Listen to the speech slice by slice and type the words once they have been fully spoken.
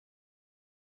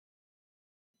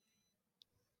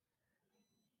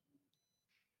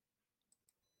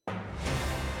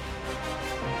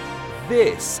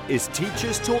This is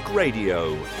Teachers Talk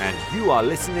Radio, and you are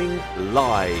listening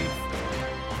live.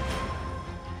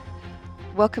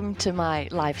 Welcome to my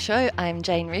live show. I'm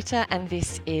Jane Ritter, and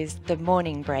this is The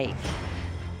Morning Break.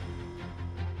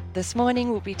 This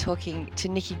morning we'll be talking to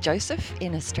Nikki Joseph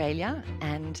in Australia,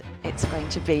 and it's going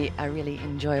to be a really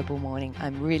enjoyable morning.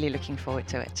 I'm really looking forward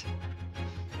to it.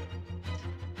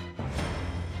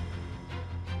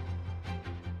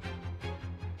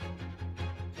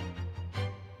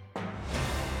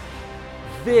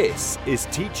 This is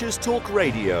Teachers Talk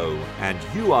Radio, and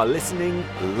you are listening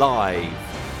live.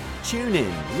 Tune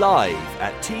in live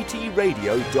at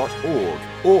ttradio.org,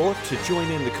 or to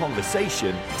join in the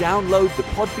conversation, download the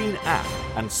Podbean app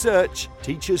and search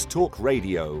Teachers Talk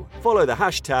Radio. Follow the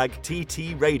hashtag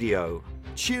TTRadio.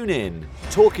 Tune in,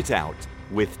 talk it out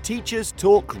with Teachers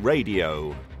Talk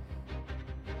Radio.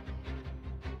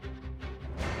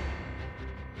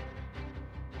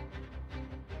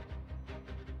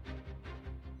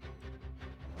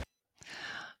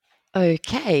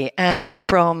 Okay, and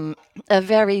from a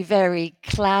very, very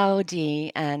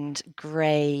cloudy and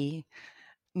grey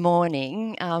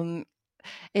morning,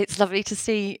 it's lovely to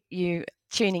see you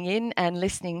tuning in and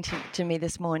listening to me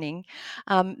this morning.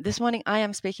 This morning I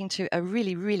am speaking to a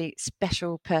really, really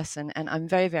special person, and I'm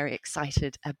very, very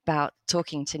excited about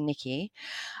talking to Nikki.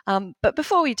 But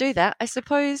before we do that, I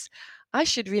suppose I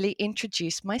should really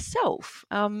introduce myself,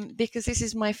 because this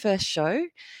is my first show.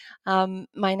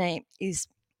 My name is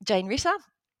Jane Ritter,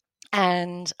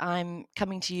 and I'm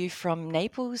coming to you from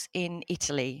Naples in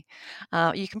Italy.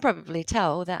 You can probably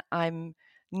tell that I'm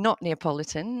not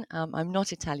Neapolitan, I'm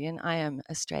not Italian, I am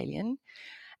Australian,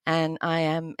 and I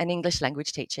am an English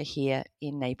language teacher here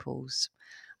in Naples.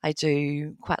 I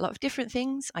do quite a lot of different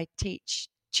things. I teach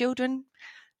children.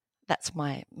 That's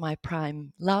my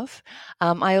prime love.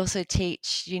 I also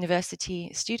teach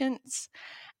university students,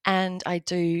 and I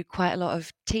do quite a lot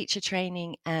of teacher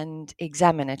training and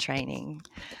examiner training.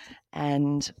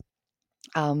 And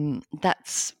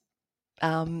that's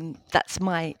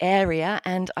my area,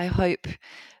 and I hope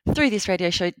through this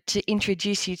radio show to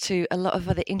introduce you to a lot of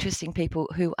other interesting people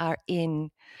who are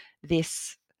in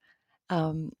this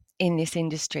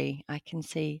industry. I can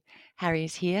see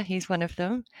Harry's here. He's one of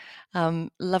them.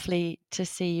 Lovely to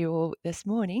see you all this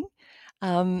morning.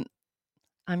 I'm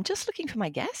just looking for my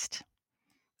guest.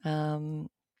 Yeah,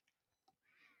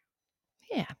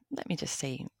 let me just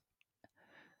see.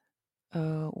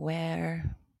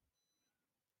 Where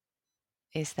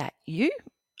is that you?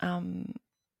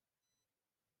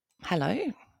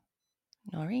 Hello,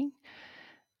 Noreen.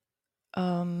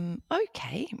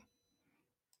 Okay.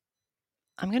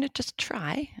 I'm going to just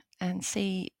try and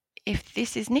see if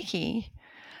this is Nikki.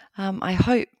 I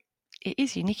hope it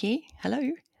is you, Nikki.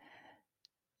 Hello.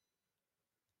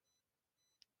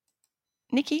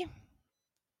 Nikki,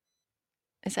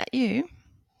 is that you?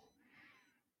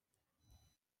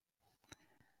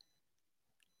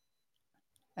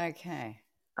 Okay.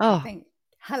 Oh. I think,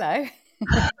 hello.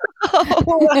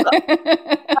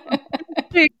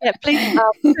 Yeah, please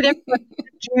could everyone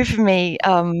forgive me.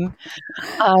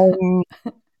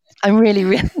 I'm really,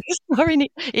 really sorry.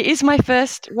 It is my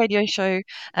first radio show,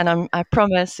 and I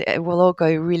promise it will all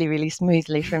go really, really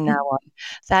smoothly from now on.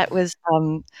 That was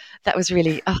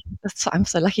really. I'm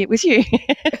so lucky it was you.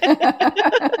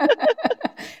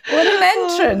 What an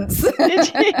entrance!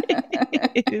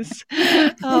 It is.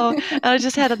 Oh, I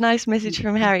just had a nice message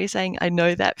from Harry saying, "I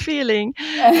know that feeling."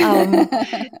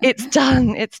 It's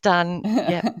done. It's done.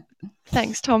 Yeah.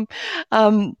 Thanks, Tom.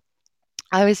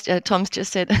 Tom's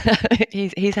just said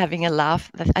he's having a laugh.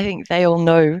 I think they all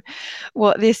know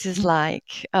what this is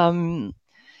like.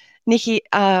 Nikki,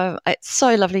 it's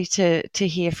so lovely to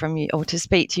hear from you or to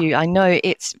speak to you. I know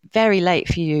it's very late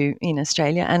for you in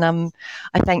Australia, and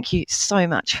I thank you so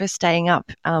much for staying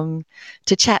up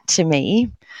to chat to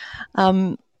me.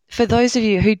 For those of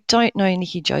you who don't know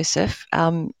Nikki Joseph,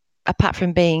 apart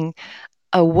from being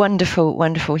a wonderful,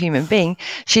 wonderful human being,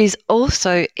 she's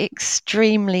also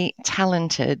extremely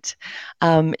talented.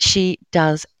 She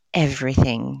does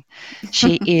everything.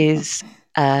 She is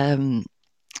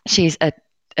she's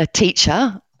a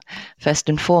teacher first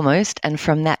and foremost, and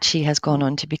from that she has gone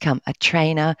on to become a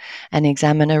trainer, an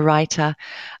examiner writer,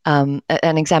 an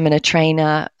examiner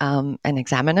trainer, an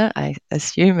examiner, I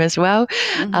assume, as well.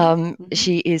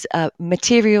 She is a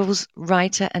materials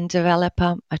writer and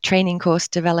developer, a training course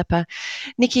developer.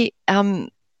 Nikki,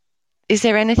 is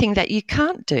there anything that you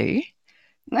can't do?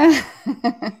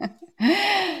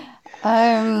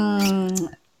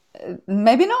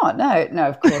 Maybe not. No,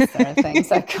 of course there are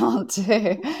things I can't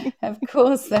do. Of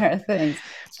course there are things.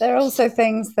 There are also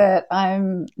things that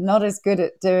I'm not as good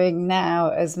at doing now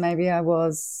as maybe I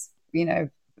was,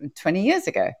 20 years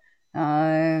ago.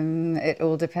 It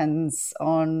all depends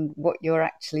on what you're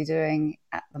actually doing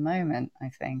at the moment, I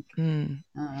think, and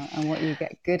what you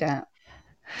get good at.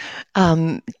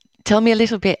 Tell me a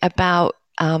little bit about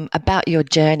your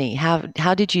journey.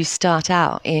 How did you start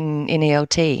out in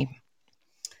ELT?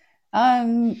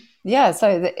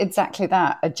 Exactly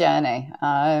that, a journey.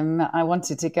 I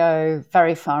wanted to go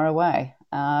very far away,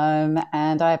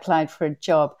 and I applied for a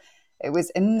job. It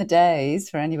was in the days,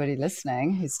 for anybody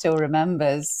listening who still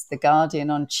remembers The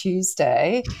Guardian on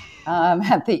Tuesday,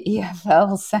 had the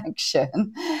EFL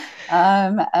section,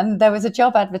 and there was a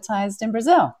job advertised in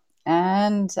Brazil,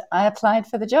 and I applied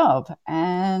for the job,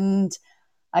 and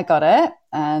I got it,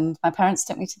 and my parents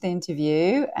took me to the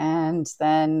interview, and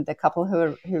then the couple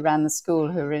who ran the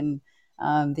school, who were in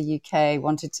the UK,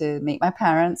 wanted to meet my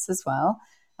parents as well.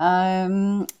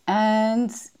 And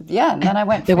then I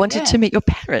went. They wanted to meet your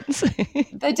parents.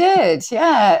 They did,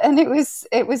 yeah, and it was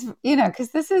because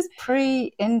this is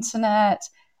pre-internet,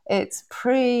 it's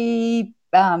pre-email.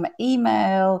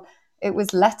 It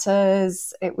was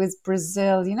letters. It was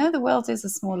Brazil. The world is a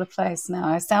smaller place now.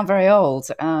 I sound very old.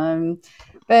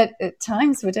 But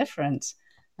times were different.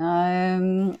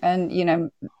 And,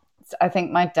 I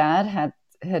think my dad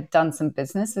had done some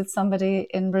business with somebody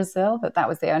in Brazil, but that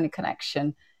was the only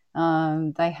connection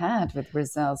they had with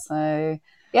Brazil. So,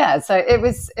 so it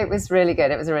was really good.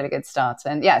 It was a really good start.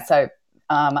 And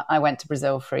I went to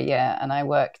Brazil for a year, and I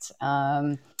worked.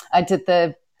 I did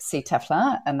the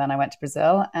CTEFLA, and then I went to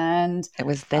Brazil, and it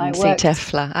was then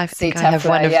CTEFLA. I think I have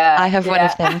one of one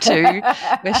of them too.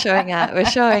 We're showing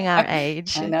our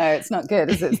age. I know, it's not good,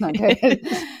 is it? It's not good.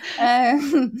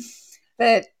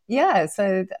 But yeah,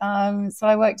 so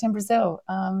I worked in Brazil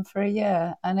for a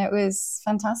year, and it was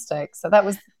fantastic. So that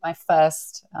was my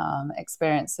first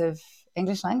experience of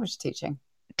English language teaching.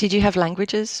 Did you have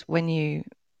languages when you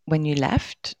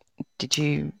left? Did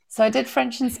you? So I did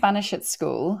French and Spanish at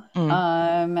school,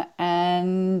 and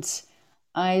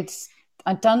I'd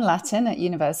done Latin at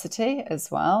university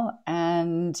as well,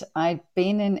 and I'd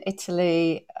been in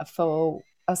Italy for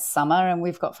a summer, and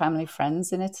we've got family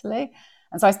friends in Italy,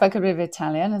 and so I spoke a bit of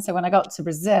Italian. And so when I got to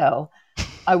Brazil,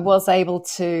 I was able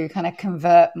to kind of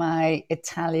convert my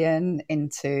Italian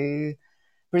into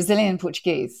Brazilian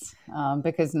Portuguese,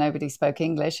 because nobody spoke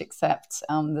English except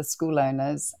the school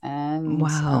owners and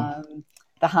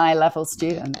the high-level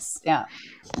students. Yeah.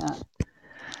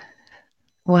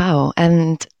 Wow.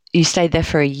 And you stayed there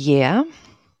for a year?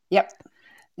 Yep.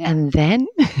 Yeah. And then?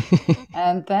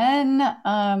 And then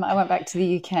I went back to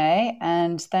the UK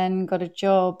and then got a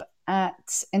job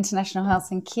at International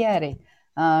House in Chieri,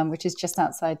 which is just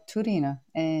outside Torino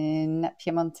in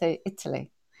Piemonte, Italy.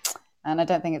 And I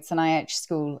don't think it's an IH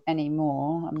school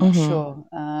anymore. I'm not sure.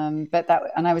 And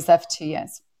I was there for 2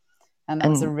 years. And that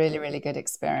was a really, really good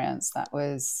experience. That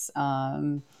was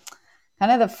kind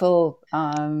of the full,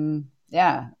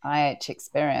 IH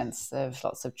experience of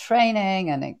lots of training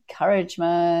and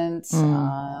encouragement.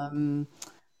 And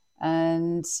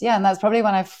that's probably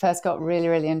when I first got really,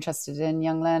 really interested in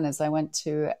young learners. I went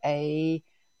to a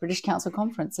British Council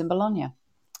conference in Bologna.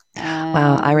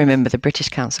 Wow, I remember the British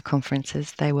Council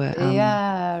conferences. They were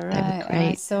right. They were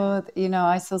great. And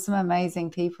I saw some amazing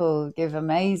people give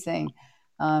amazing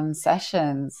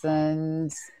sessions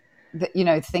and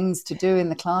things to do in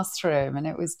the classroom, and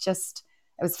it was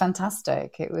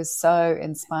fantastic. It was so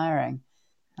inspiring.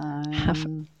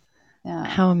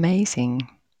 How amazing.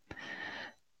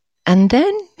 And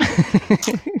then?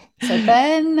 So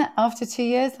then after 2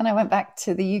 years, then I went back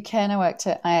to the UK and I worked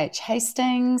at IH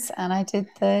Hastings and I did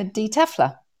the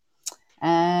DTEFLA.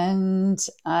 And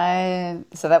so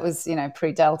that was,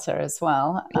 pre-Delta as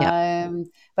well. Yeah.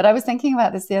 But I was thinking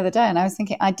about this the other day, and I was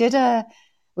thinking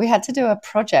we had to do a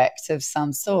project of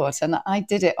some sort, and I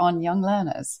did it on young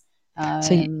learners.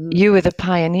 So you were the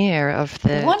pioneer of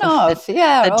the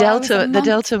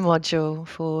Delta module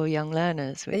for young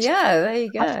learners. Which there you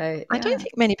go. I don't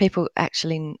think many people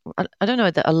actually. I don't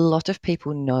know that a lot of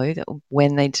people know that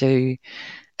when they do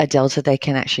a Delta, they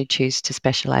can actually choose to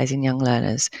specialize in young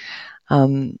learners.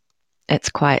 It's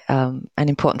quite an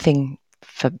important thing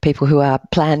for people who are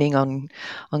planning on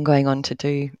going on to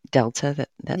do Delta. That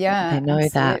they know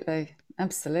absolutely. That.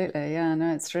 Absolutely. Yeah,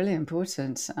 no, it's really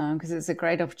important because it's a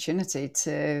great opportunity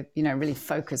to, really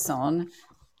focus on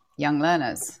young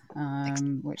learners,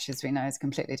 which, as we know, is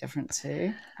completely different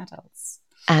to adults.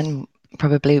 And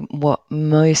probably what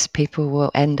most people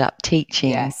will end up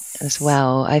teaching as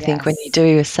well. I think when you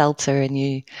do a CELTA and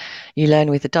you learn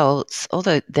with adults,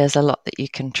 although there's a lot that you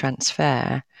can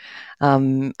transfer,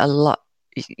 a lot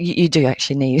you do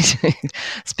actually need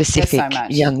specific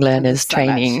young learners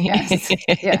training. Yes.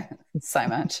 Yeah, so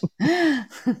much. Yeah.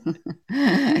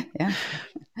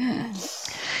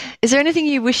 Is there anything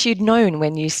you wish you'd known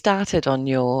when you started on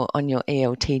your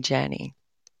ELT journey?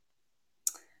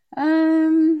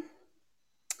 I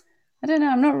don't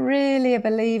know. I'm not really a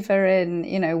believer in,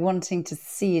 wanting to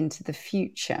see into the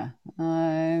future.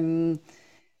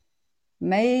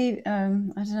 Maybe I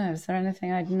don't know. Is there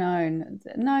anything I'd known?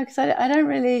 No, because I don't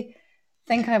really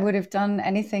think I would have done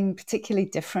anything particularly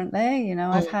differently.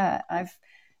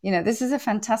 This is a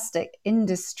fantastic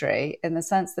industry in the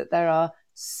sense that there are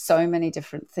so many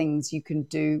different things you can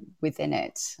do within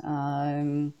it.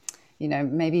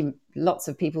 Maybe lots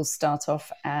of people start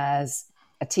off as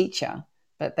a teacher,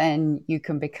 but then you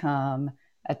can become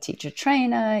a teacher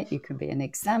trainer, you can be an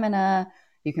examiner,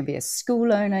 you can be a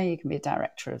school owner, you can be a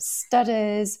director of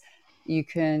studies,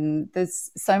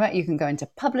 there's so much, you can go into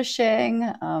publishing,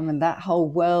 and that whole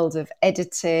world of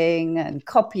editing and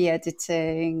copy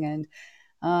editing, and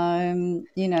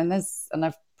and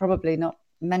I've probably not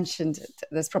mentioned,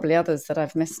 there's probably others that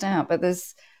I've missed out, but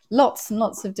there's lots and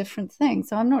lots of different things.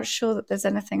 So I'm not sure that there's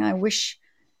anything I wish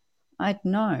I'd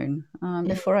known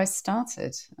before I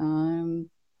started.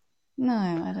 No,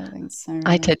 I don't think so. Really.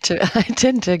 I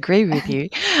tend to agree with you.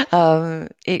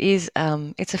 It's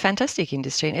a fantastic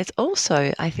industry, and it's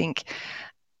also, I think,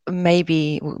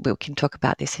 maybe we can talk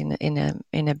about this in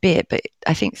a bit, but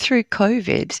I think through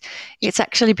COVID, it's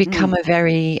actually become a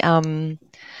very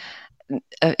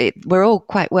we're all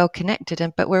quite well connected,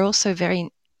 but we're also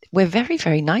very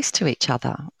very nice to each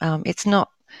other. It's not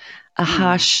a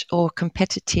harsh or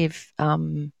competitive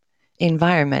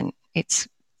environment. It's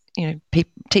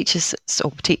teachers,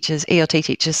 ELT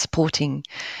teachers supporting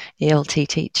ELT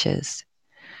teachers.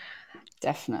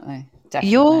 Definitely. It's a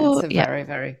very,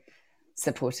 very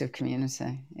supportive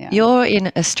community. Yeah. You're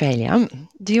in Australia.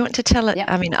 Do you want to tell it?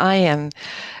 Yeah. I mean, I am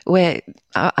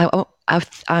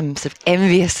I'm sort of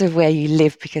envious of where you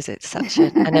live because it's such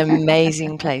an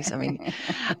amazing place. I mean,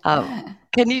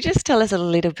 can you just tell us a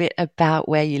little bit about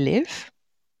where you live?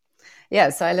 Yeah,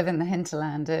 so I live in the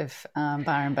hinterland of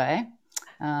Byron Bay,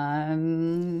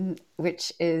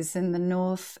 which is in the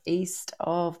northeast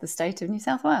of the state of New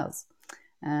South Wales.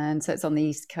 And so it's on the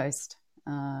east coast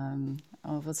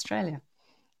of Australia.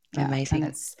 Yeah, amazing.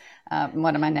 And it's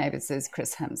one of my neighbours is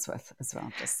Chris Hemsworth as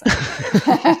well, just so,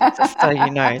 just so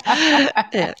you know.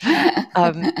 Yeah.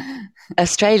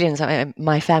 Australians,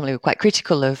 my family were quite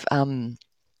critical of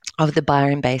the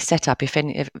Byron Bay setup. If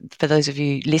for those of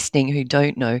you listening who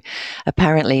don't know,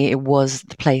 apparently it was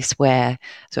the place where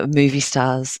sort of movie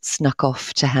stars snuck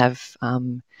off to have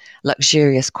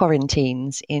luxurious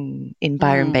quarantines in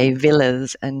Byron Bay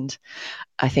villas. And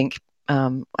I think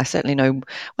I certainly know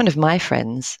one of my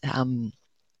friends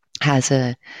has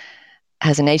an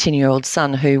 18-year-old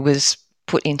son who was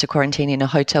put into quarantine in a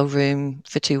hotel room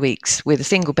for 2 weeks with a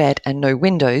single bed and no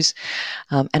windows.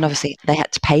 And obviously they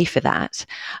had to pay for that.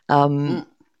 So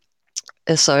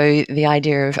the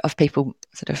idea of people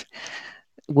sort of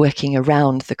working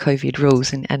around the COVID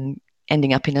rules and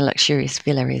ending up in a luxurious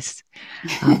villa is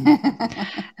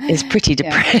pretty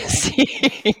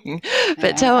depressing.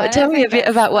 But tell me a bit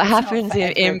about what happens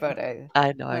in everybody.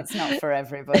 I know it's not for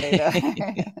everybody though.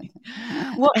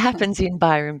 What happens in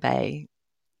Byron Bay?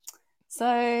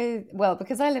 So, well,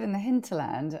 because I live in the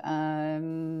hinterland,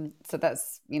 so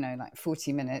that's like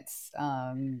 40 minutes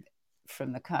from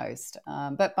the coast.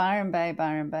 But Byron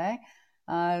Bay.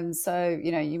 So,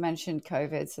 you mentioned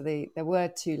COVID. So there were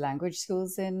 2 language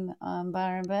schools in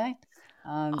Byron Bay.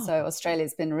 So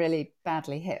Australia's been really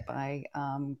badly hit by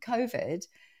COVID,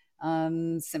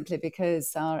 simply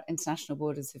because our international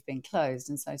borders have been closed,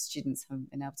 and so students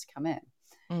haven't been able to come in.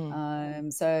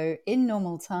 So in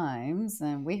normal times,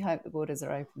 and we hope the borders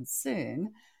are open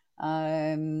soon,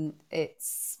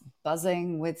 it's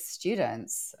buzzing with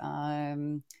students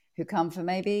who come for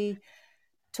maybe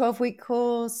 12-week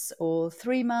course or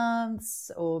 3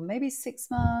 months or maybe 6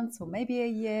 months or maybe a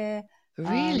year.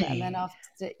 Really? And then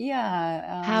after,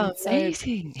 yeah. How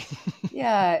amazing.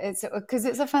 Yeah, it's because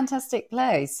it's a fantastic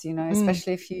place,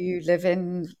 especially if you live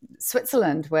in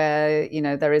Switzerland where,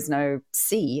 there is no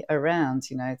sea around,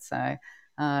 So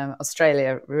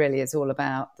Australia really is all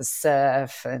about the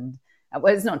surf and,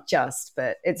 well, it's not just,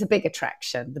 but it's a big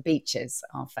attraction. The beaches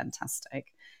are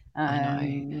fantastic. I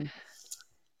know.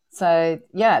 So,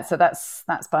 yeah, so that's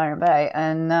Byron Bay.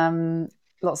 And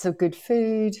lots of good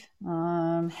food,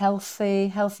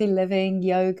 healthy living,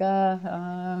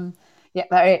 yoga. Yeah,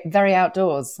 very, very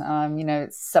outdoors.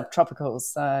 It's subtropical,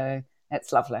 so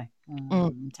it's lovely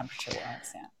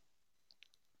temperature-wise. Yeah.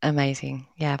 Amazing.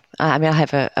 Yeah. I mean, I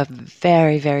have a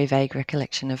very, very vague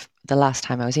recollection of the last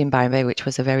time I was in Byron Bay, which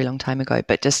was a very long time ago,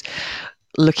 but just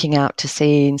looking out to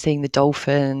sea and seeing the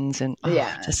dolphins and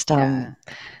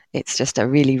it's just a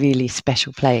really, really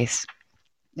special place.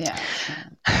 Yeah.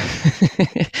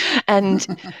 And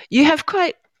you have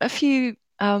quite a few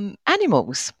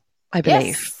animals, I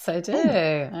believe. Yes, I do.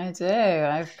 I do.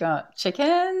 I've got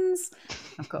chickens,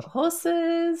 I've got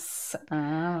horses,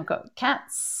 I've got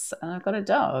cats, and I've got a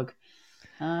dog.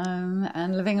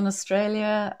 And living in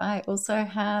Australia, I also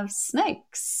have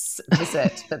snakes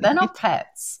visit, but they're not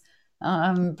pets.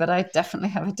 But I definitely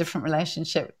have a different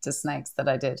relationship to snakes that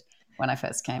I did when I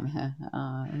first came here.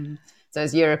 So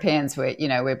as Europeans,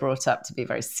 we're brought up to be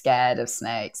very scared of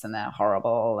snakes, and they're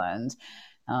horrible and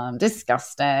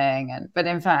disgusting. But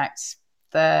in fact,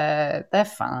 they're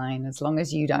fine as long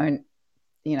as you don't,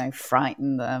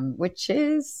 frighten them, which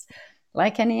is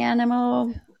like any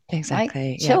animal.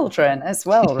 Exactly. Like children as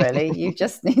well, really. You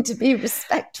just need to be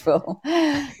respectful.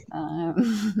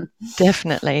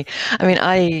 Definitely. I mean,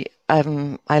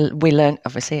 we learn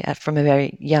obviously from a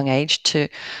very young age to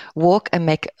walk and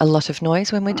make a lot of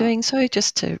noise when we're doing so,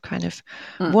 just to kind of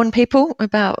warn people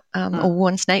about or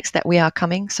warn snakes that we are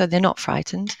coming, so they're not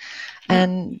frightened.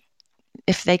 And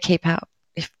if they keep out,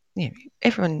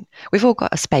 everyone, we've all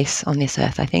got a space on this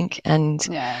earth, I think, and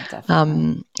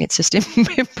it's just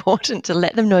important to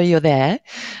let them know you're there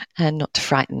and not to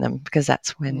frighten them, because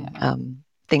that's when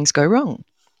things go wrong.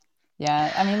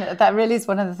 Yeah, I mean, that really is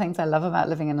one of the things I love about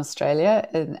living in Australia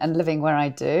and living where I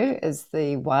do, is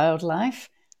the wildlife.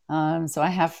 So I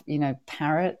have,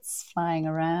 parrots flying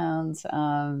around,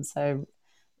 so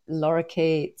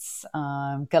lorikeets,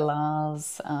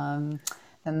 galahs,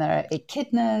 then there are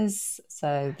echidnas,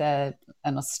 so they're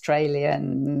an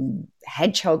Australian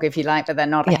hedgehog, if you like, but they're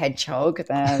not a hedgehog.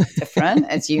 They're different,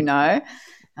 as you know.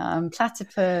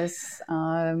 Platypus,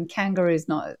 kangaroos.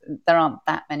 There aren't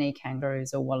that many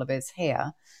kangaroos or wallabies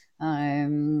here.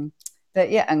 But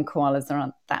yeah, and koalas. There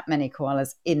aren't that many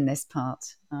koalas in this part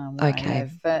where I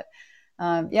live. But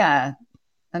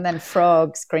and then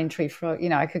frogs, green tree frog.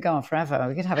 I could go on forever.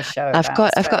 We could have a show. I've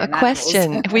got a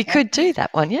question. We could do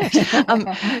that one,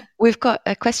 yeah. We've got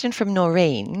a question from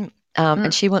Noreen,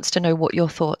 and she wants to know what are your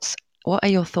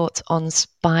thoughts on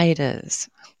spiders?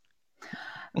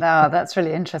 No, that's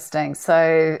really interesting.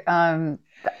 So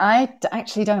I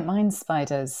actually don't mind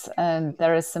spiders, and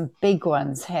there are some big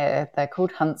ones here. They're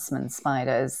called huntsman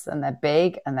spiders, and they're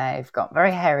big and they've got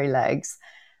very hairy legs,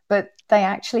 but they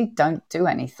actually don't do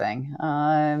anything.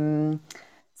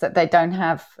 So they don't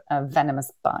have a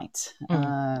venomous bite.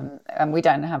 And we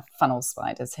don't have funnel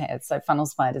spiders here. So funnel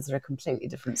spiders are a completely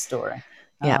different story.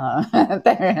 Yeah.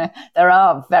 There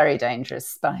are very dangerous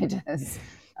spiders.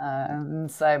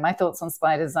 So my thoughts on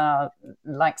spiders are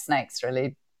like snakes,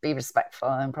 really. Be respectful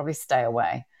and probably stay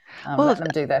away. Let them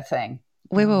do their thing.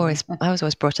 I was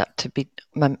always brought up to be,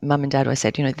 my mum and dad always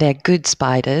said, they're good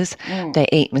spiders. They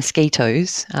eat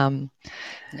mosquitoes. And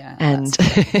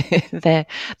they're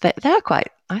quite,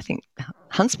 I think,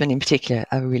 huntsmen in particular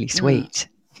are really sweet.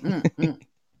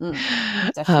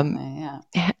 Definitely, yeah.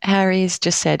 Harry's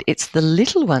just said it's the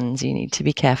little ones you need to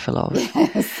be careful of.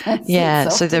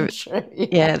 Yes, so the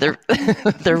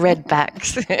the red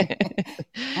backs.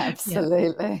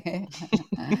 Absolutely.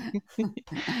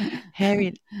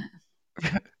 Harry.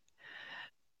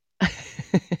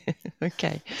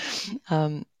 Okay.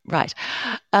 Right.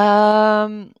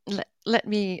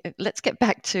 Let's get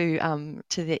back to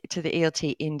the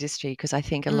ELT industry, because I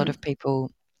think a lot of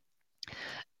people,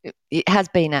 it has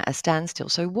been at a standstill.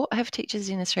 So what have teachers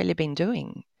in Australia been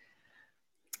doing?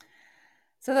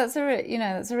 So that's a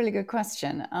really good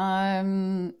question.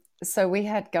 So we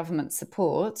had government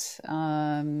support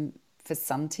for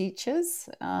some teachers.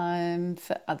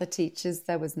 For other teachers,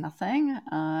 there was nothing,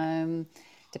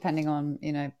 depending on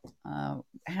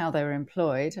how they were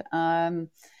employed.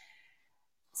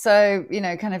 So,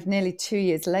 kind of nearly 2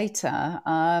 years later,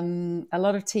 a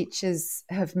lot of teachers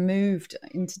have moved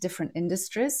into different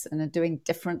industries and are doing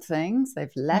different things.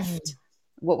 They've left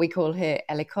what we call here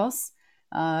ELICOS.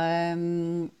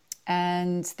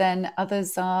 And then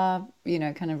others are,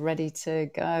 kind of ready to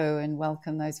go and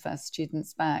welcome those first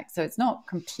students back. So it's not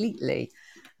completely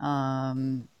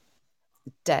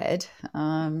dead,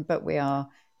 but we are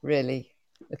really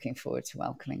looking forward to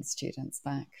welcoming students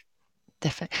back.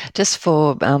 Definitely. Just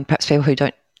for perhaps people who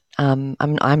don't, I'm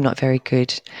not very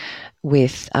good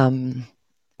with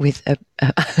with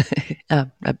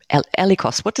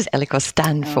ELICOS. What does ELICOS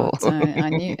stand for? I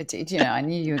knew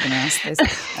you were going to ask this.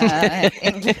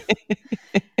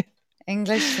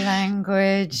 English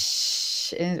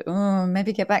language.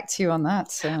 Maybe get back to you on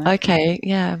that. Okay,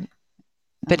 yeah.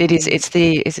 But it is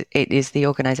the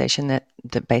organisation that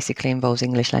basically involves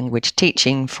English language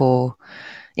teaching for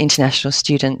international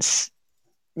students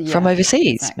from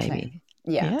overseas, exactly. maybe.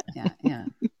 Yeah.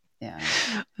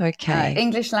 Okay.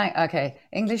 English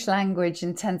language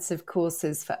intensive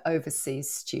courses for overseas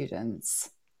students.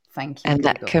 Thank you. And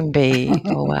Google. that can be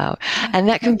and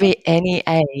that can be any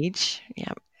age.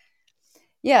 Yeah.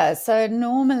 Yeah. So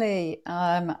normally,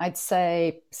 I'd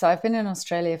say. So I've been in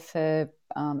Australia for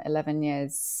 11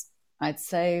 years. I'd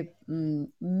say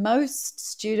most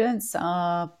students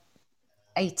are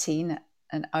 18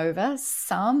 and over.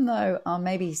 Some, though, are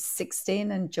maybe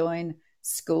 16 and join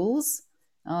schools.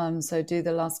 So do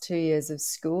the last 2 years of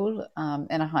school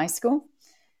in a high school.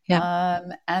 Yeah.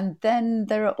 And then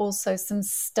there are also some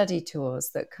study tours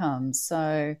that come.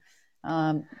 So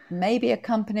maybe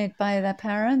accompanied by their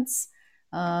parents.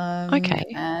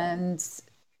 Okay. And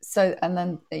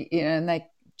then, and their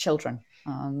children.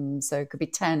 So it could be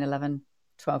 10, 11,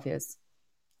 12 years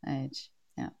age.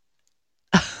 Yeah.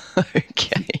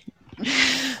 Okay.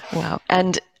 Wow.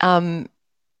 And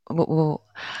well,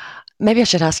 maybe I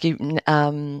should ask you,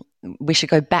 we should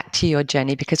go back to your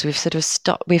journey because we've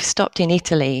stopped in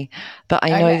Italy, but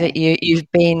I know that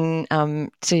you've been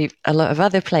to a lot of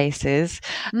other places.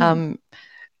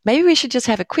 Maybe we should just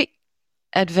have a quick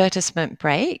advertisement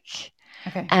break.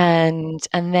 Okay. And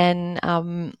then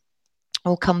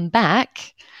we'll come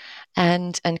back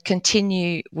and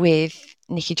continue with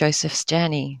Nikki Joseph's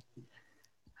journey.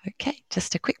 Okay,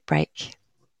 just a quick break.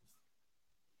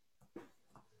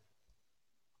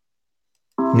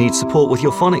 Need support with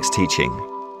your phonics teaching?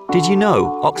 Did you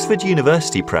know Oxford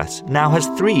University Press now has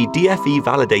 3 DFE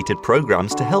validated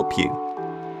programs to help you?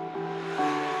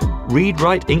 Read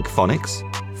Write Inc Phonics,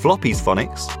 Floppy's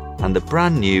Phonics, and the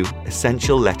brand new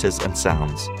Essential Letters and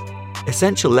Sounds.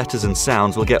 Essential Letters and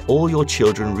Sounds will get all your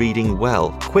children reading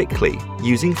well, quickly,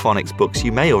 using phonics books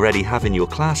you may already have in your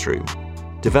classroom.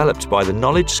 Developed by the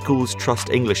Knowledge Schools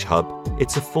Trust English Hub,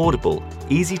 it's affordable,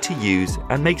 easy to use,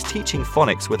 and makes teaching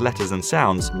phonics with letters and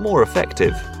sounds more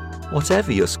effective.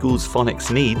 Whatever your school's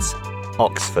phonics needs,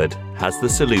 Oxford has the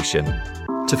solution.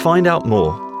 To find out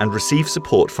more and receive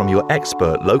support from your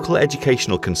expert local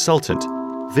educational consultant,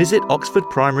 visit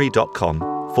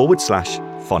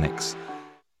oxfordprimary.com/phonics.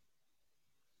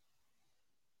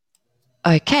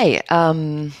 Okay,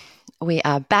 we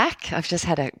are back. I've just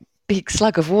had a big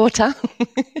slug of water.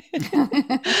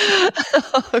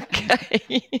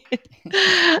 Okay.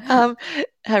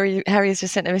 Harry has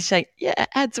just sent a message. Yeah,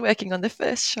 ads working on the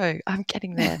first show. I'm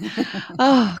getting there.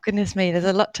 Oh goodness me, there's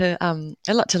a lot to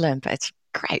learn, but it's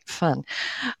great fun.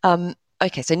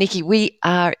 Okay, so Nikki, we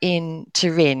are in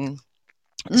Turin.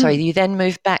 Sorry, you then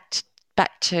moved back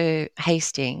to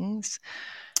Hastings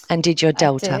and did your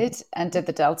Delta. I did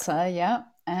the Delta, yeah.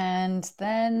 And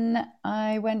then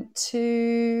I went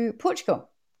to Portugal.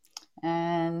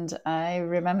 And I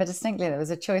remember distinctly there was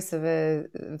a choice of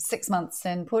 6 months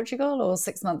in Portugal or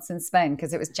 6 months in Spain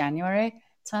because it was January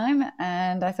time.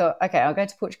 And I thought, okay, I'll go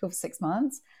to Portugal for 6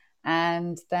 months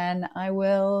and then I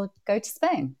will go to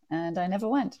Spain. And I never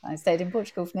went. I stayed in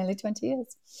Portugal for nearly 20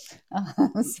 years.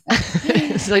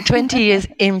 So 20 years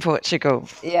in Portugal.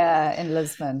 Yeah, in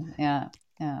Lisbon. Yeah.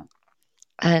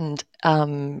 And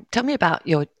tell me about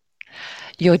your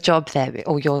job there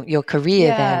or your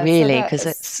career there, really,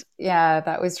 because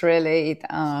that was really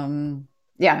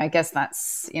I guess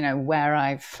that's where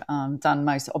I've done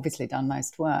most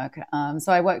work.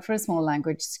 So I worked for a small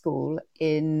language school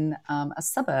in a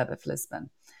suburb of Lisbon,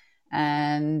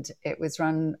 and it was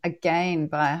run again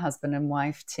by a husband and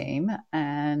wife team,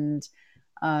 and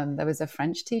there was a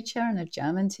French teacher and a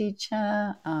German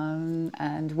teacher,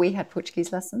 and we had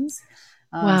Portuguese lessons.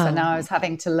 Wow. So now I was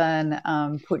having to learn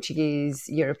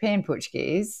European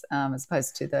Portuguese, as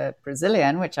opposed to the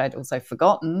Brazilian, which I'd also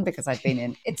forgotten because I'd been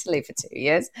in Italy for 2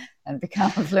 years and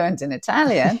become fluent in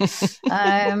Italian.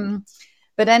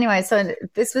 But anyway, so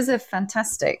this was a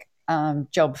fantastic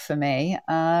job for me.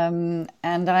 And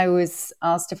I was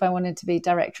asked if I wanted to be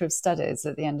Director of Studies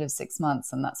at the end of 6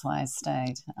 months, and that's why I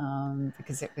stayed,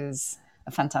 because it was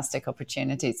a fantastic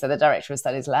opportunity. So the Director of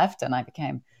Studies left and I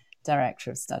became Director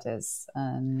of Studies,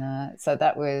 and so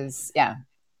that was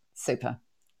super,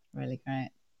 really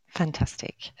great,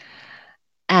 fantastic.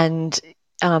 And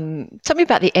tell me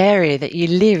about the area that you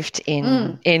lived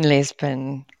in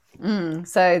Lisbon.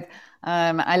 So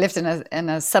I lived in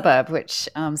a suburb, which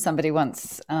somebody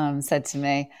once said to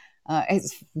me,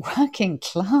 It's working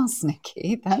class,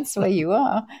 Nikki. That's where you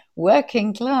are,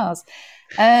 working class.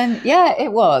 And yeah,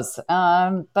 it was.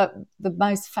 But the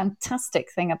most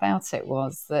fantastic thing about it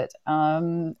was that,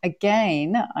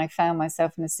 again, I found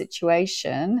myself in a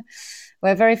situation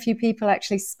where very few people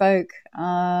actually spoke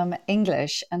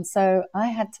English. And so I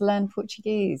had to learn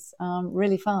Portuguese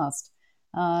really fast.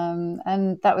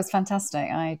 And that was fantastic.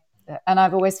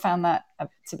 I've always found that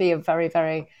to be a very,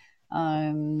 very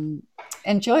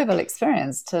enjoyable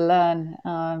experience to learn,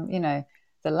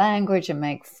 the language and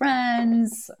make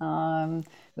friends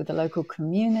with the local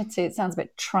community. It sounds a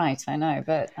bit trite, I know,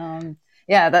 but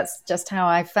yeah, that's just how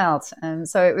I felt. And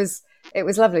so it was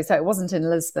lovely. So it wasn't in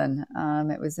Lisbon.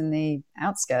 It was in the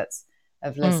outskirts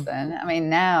of Lisbon. I mean,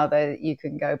 now that you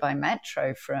can go by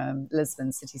metro from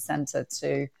Lisbon city centre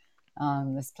to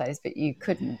this place, but you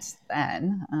couldn't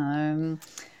then. And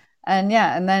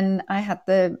then I had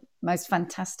the most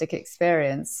fantastic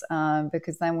experience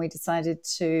because then we decided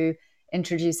to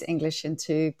introduce English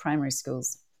into primary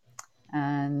schools.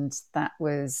 And that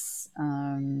was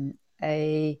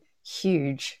a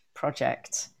huge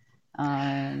project.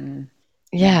 Massive.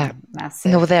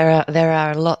 No, there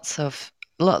are lots of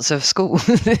schools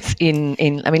in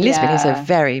Lisbon is a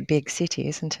very big city,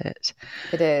 isn't it?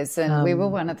 It is, and we were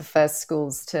one of the first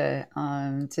schools to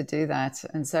do that,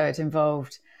 and so it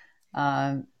involved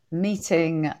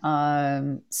meeting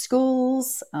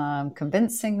schools,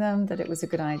 convincing them that it was a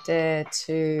good idea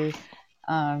to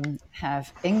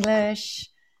have English,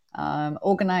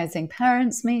 organizing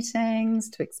parents' meetings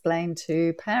to explain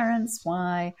to parents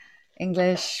why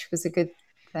English was a good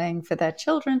thing for their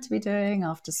children to be doing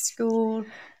after school.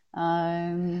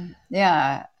 And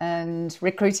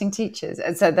recruiting teachers.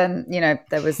 And so then,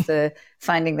 there was the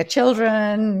finding the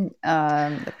children,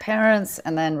 the parents,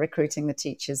 and then recruiting the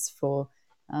teachers for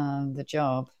the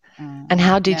job. And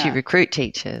how did you recruit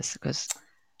teachers?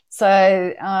 So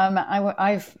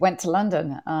I went to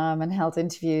London and held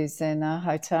interviews in a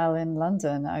hotel in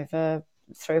London over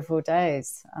 3 or 4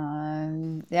 days.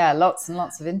 Lots and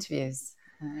lots of interviews.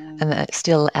 And that's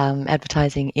still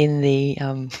advertising in the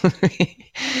in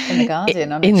the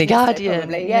Guardian. In the Guardian,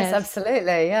 probably. Yes,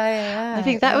 absolutely. Yeah. I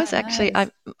think that was actually nice.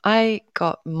 I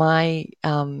got my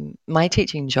my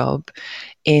teaching job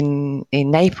in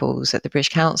Naples at the British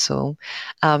Council.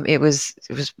 It was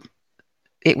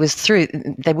through,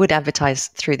 they would advertise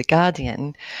through the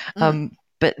Guardian,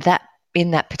 but that in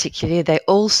that particular year they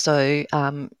also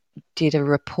did a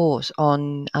report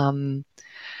on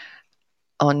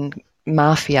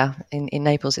mafia in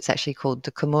Naples. It's actually called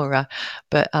the Camorra,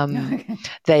 but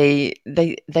they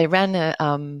ran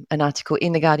an article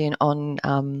in the Guardian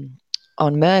on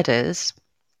murders,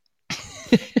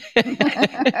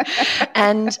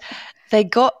 and they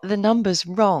got the numbers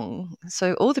wrong.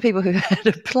 So all the people who had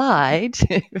applied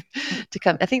to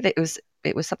come, I think that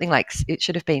it was something like, it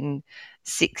should have been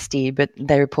 60, but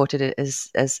they reported it as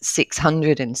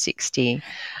 660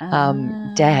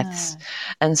 deaths.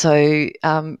 And so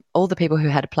all the people who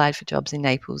had applied for jobs in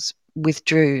Naples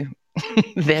withdrew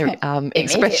their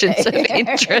expressions of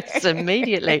interest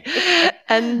immediately.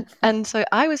 And so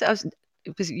I was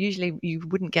it was usually, you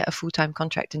wouldn't get a full-time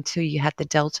contract until you had the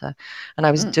Delta, and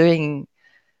I was doing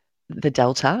the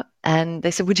Delta, and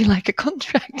they said, would you like a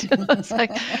contract? And I was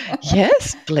like,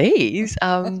 yes, please.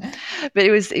 But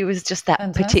it was just that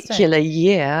fantastic. Particular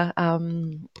year,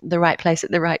 the right place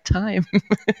at the right time.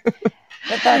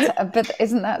 But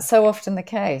isn't that so often the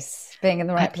case, being in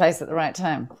the right place at the right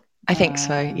time? I think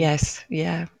so, yes.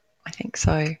 Yeah, I think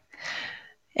so.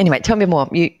 Anyway, tell me more.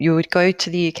 You would go to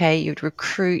the UK, you'd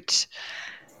recruit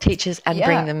teachers and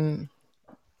bring them.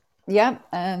 Yeah,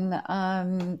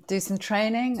 and do some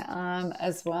training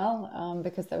as well,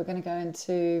 because they were going to go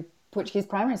into Portuguese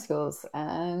primary schools.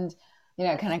 And,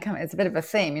 it's a bit of a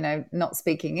theme, not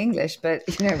speaking English, but,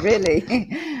 really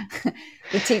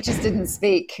the teachers didn't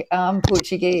speak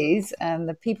Portuguese, and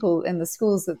the people in the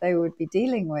schools that they would be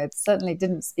dealing with certainly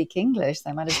didn't speak English.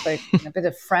 They might have spoken a bit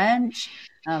of French,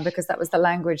 because that was the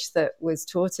language that was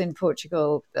taught in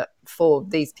Portugal for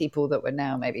these people that were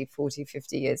now maybe 40,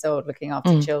 50 years old, looking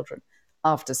after children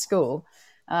after school.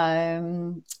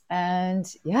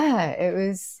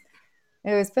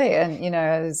 It was big. And,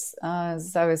 as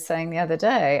I was saying the other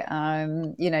day,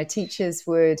 teachers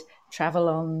would travel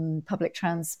on public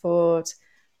transport,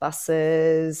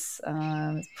 buses,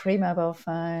 pre-mobile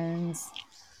phones.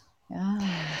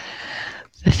 Yeah.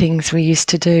 The things we used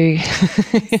to do.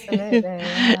 Absolutely,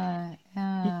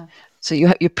 yeah. So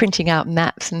you're printing out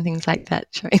maps and things like that,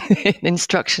 showing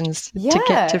instructions to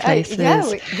get to places.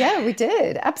 We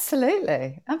did.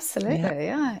 Absolutely.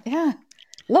 Yeah.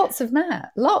 Lots of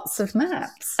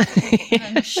maps,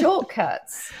 and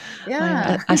shortcuts.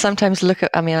 Yeah. I sometimes look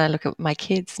at my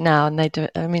kids now, and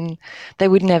they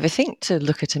would never think to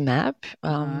look at a map,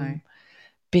 No.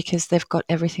 because they've got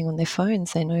everything on their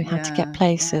phones. They know how to get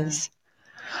places.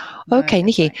 No, Okay,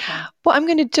 Nikki, exactly. what I'm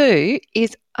going to do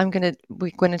is we're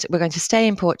going to stay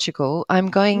in Portugal. I'm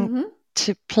going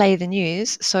to play the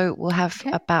news, so we'll have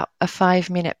about a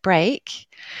 5-minute break,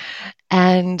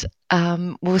 and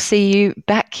we'll see you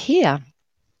back here.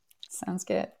 Sounds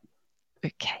good.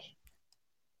 Okay.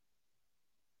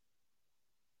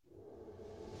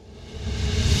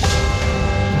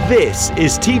 This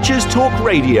is Teachers Talk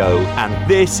Radio, and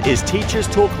this is Teachers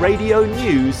Talk Radio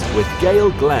News with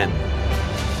Gail Glenn.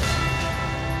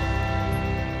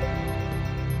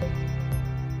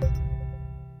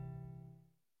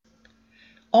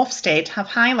 Ofsted have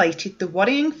highlighted the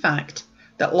worrying fact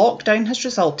that lockdown has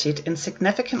resulted in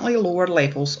significantly lower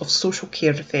levels of social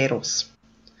care referrals.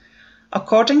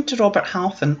 According to Robert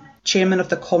Halfon, chairman of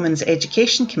the Commons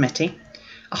Education Committee,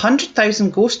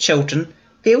 100,000 ghost children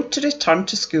failed to return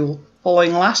to school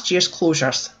following last year's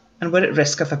closures and were at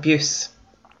risk of abuse.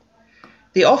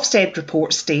 The Ofsted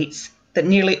report states that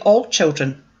nearly all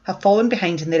children have fallen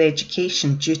behind in their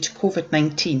education due to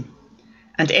COVID-19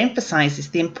 and emphasises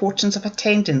the importance of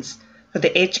attendance for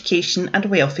the education and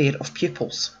welfare of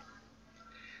pupils.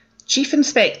 Chief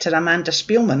Inspector Amanda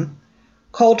Spielman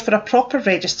called for a proper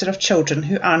register of children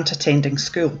who aren't attending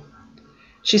school.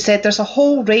 She said there's a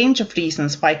whole range of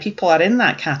reasons why people are in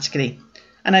that category,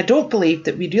 and I don't believe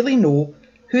that we really know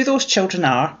who those children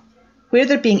are, where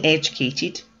they're being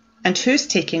educated, and who's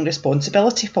taking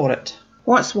responsibility for it.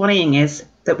 What's worrying is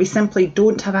that we simply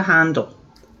don't have a handle.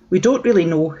 We don't really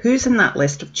know who's in that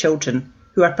list of children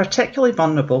who are particularly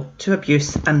vulnerable to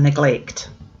abuse and neglect.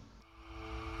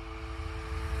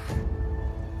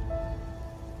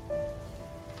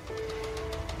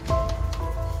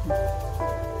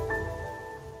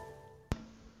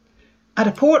 A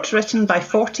report written by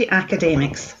 40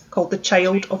 academics called The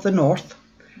Child of the North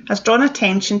has drawn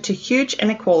attention to huge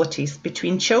inequalities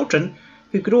between children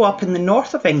who grow up in the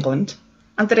north of England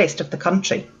and the rest of the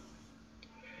country.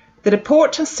 The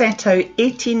report has set out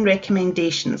 18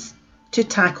 recommendations to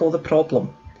tackle the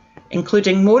problem,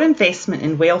 including more investment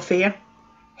in welfare,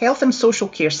 health and social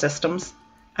care systems,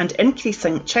 and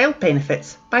increasing child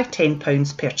benefits by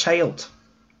 £10 per child.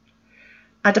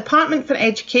 A Department for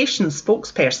Education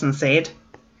spokesperson said,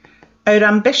 "Our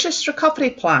ambitious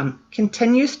recovery plan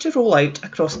continues to roll out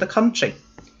across the country,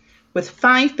 with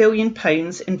 £5 billion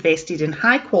invested in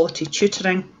high-quality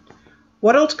tutoring,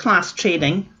 world-class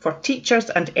training for teachers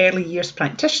and early years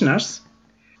practitioners,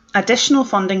 additional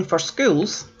funding for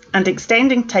schools, and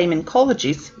extending time in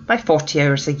colleges by 40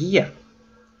 hours a year.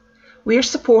 We're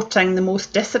supporting the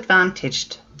most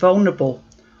disadvantaged, vulnerable,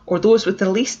 or those with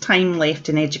the least time left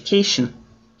in education,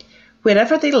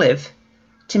 wherever they live,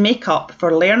 to make up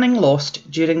for learning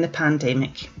lost during the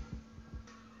pandemic."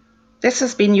 This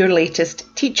has been your latest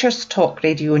Teachers Talk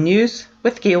Radio News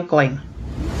with Gail Glenn.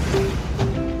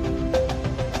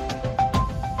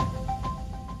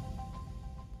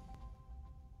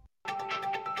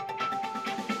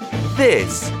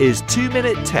 This is 2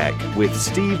 Minute Tech with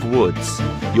Steve Woods,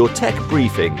 your tech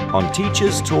briefing on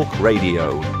Teachers Talk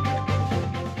Radio.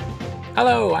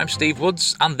 Hello, I'm Steve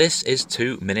Woods, and this is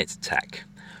 2 Minute Tech.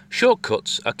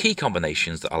 Shortcuts are key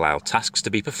combinations that allow tasks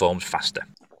to be performed faster.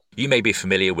 You may be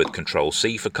familiar with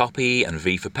Control-C for copy and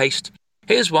V for paste.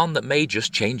 Here's one that may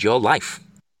just change your life.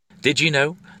 Did you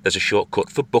know there's a shortcut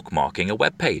for bookmarking a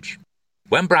web page?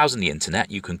 When browsing the internet,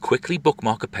 you can quickly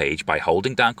bookmark a page by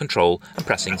holding down Control and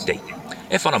pressing D.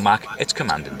 If on a Mac, it's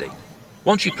Command and D.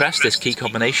 Once you press this key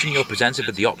combination, you're presented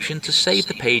with the option to save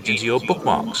the page into your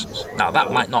bookmarks. Now,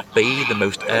 that might not be the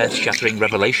most earth-shattering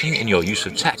revelation in your use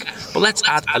of tech, but let's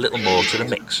add a little more to the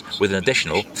mix with an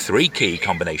additional 3-key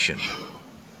combination.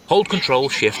 Hold Control,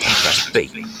 Shift and press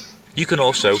B. You can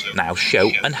also now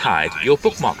show and hide your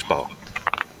bookmarks bar.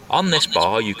 On this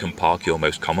bar, you can park your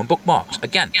most common bookmarks.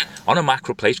 Again, on a Mac,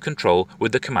 replace Control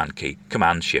with the Command key,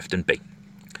 Command, Shift and B.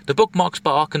 The bookmarks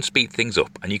bar can speed things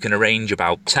up, and you can arrange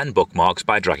about 10 bookmarks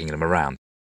by dragging them around.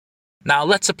 Now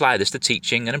let's apply this to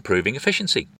teaching and improving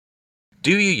efficiency.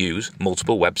 Do you use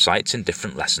multiple websites in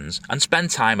different lessons and spend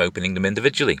time opening them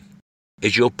individually?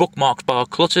 Is your bookmarks bar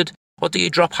cluttered, or do you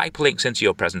drop hyperlinks into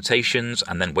your presentations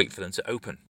and then wait for them to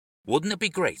open? Wouldn't it be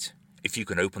great if you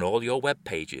can open all your web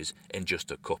pages in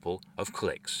just a couple of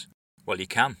clicks? Well, you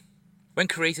can. When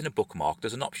creating a bookmark,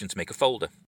 there's an option to make a folder.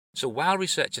 So while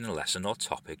researching a lesson or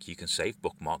topic, you can save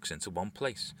bookmarks into one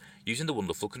place, using the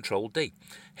wonderful Control-D.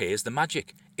 Here's the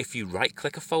magic. If you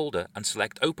right-click a folder and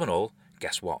select Open All,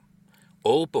 guess what?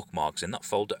 All bookmarks in that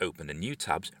folder open in new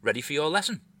tabs ready for your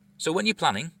lesson. So when you're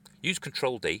planning, use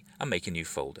Control-D and make a new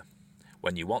folder.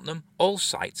 When you want them, all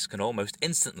sites can almost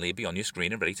instantly be on your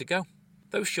screen and ready to go.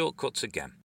 Those shortcuts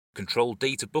again.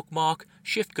 Control-D to bookmark,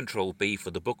 Shift Control-B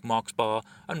for the bookmarks bar,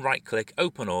 and right-click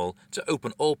Open All to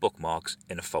open all bookmarks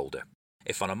in a folder.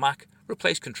 If on a Mac,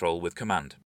 replace Control with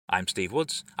Command. I'm Steve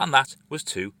Woods, and that was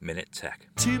 2 Minute Tech.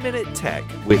 2 Minute Tech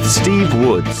with Steve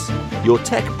Woods, your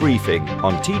tech briefing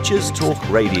on Teachers Talk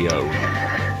Radio.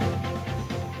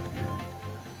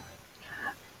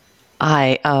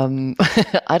 I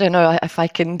don't know if I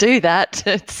can do that.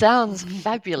 It sounds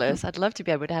fabulous. I'd love to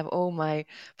be able to have all my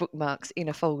bookmarks in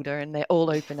a folder and they all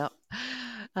open up.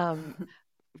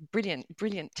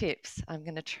 Brilliant tips.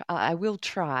 I will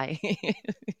try.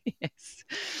 Yes.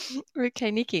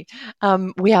 Okay, Nikki.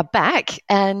 We are back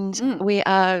and we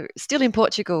are still in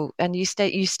Portugal, and you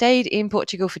stayed in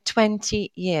Portugal for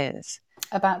 20 years.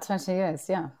 About 20 years,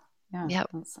 yeah.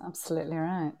 Yep. That's absolutely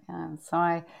right. Yeah. So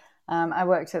I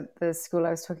worked at the school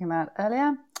I was talking about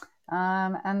earlier,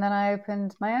 and then I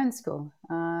opened my own school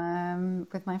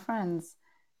with my friends,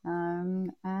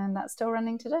 and that's still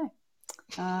running today.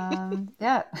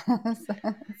 Yeah.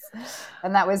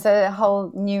 And that was a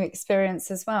whole new experience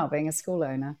as well, being a school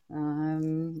owner.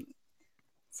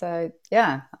 So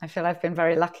yeah, I feel I've been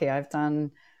very lucky. I've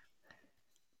done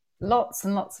lots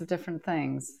and lots of different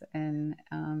things in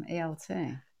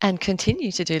ELT. And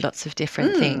continue to do lots of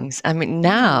different things. I mean,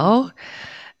 now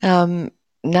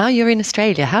you're in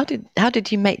Australia. How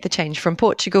did you make the change from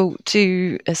Portugal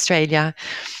to Australia?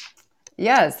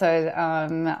 Yeah, so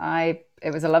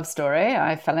it was a love story.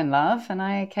 I fell in love and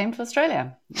I came to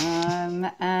Australia.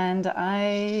 And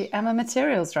I am a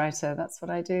materials writer. That's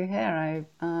what I do here.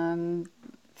 I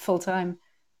full-time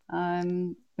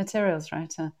materials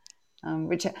writer.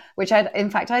 Which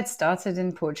I'd started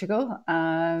in Portugal.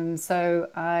 So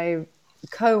I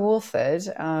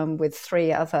co-authored with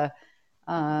 3 other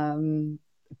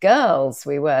girls,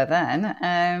 we were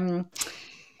then,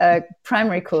 a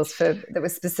primary course that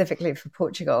was specifically for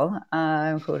Portugal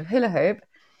called Hula Hoop.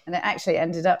 And it actually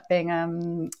ended up being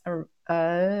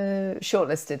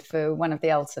shortlisted for one of the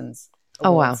Eltons Awards.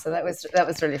 Oh, wow. So that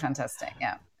was really fantastic.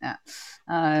 Yeah.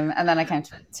 And then I came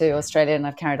to Australia and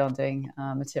I've carried on doing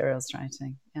materials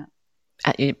writing. Yeah.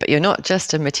 But you're not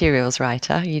just a materials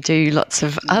writer. You do lots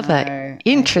of other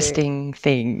interesting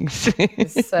things.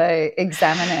 So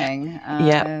examining.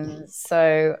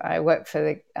 So I work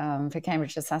for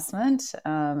Cambridge Assessment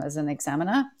as an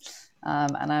examiner.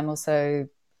 And I'm also,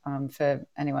 for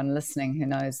anyone listening who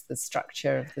knows the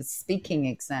structure of the speaking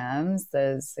exams,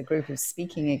 there's a group of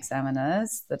speaking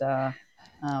examiners that are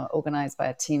organized by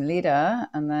a team leader,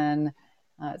 and then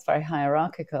it's very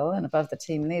hierarchical, and above the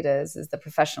team leaders is the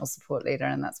professional support leader,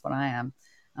 and that's what I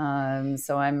am.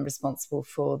 So I'm responsible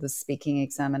for the speaking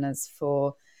examiners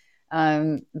for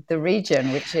the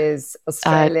region, which is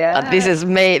Australia. This is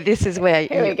me. This is where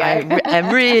I'm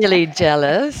really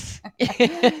jealous.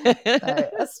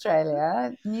 So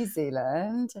Australia, New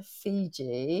Zealand,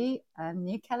 Fiji, and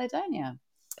New Caledonia.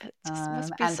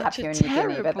 And Papua New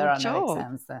Guinea, but there are no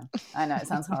exams there. I know, it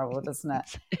sounds horrible, doesn't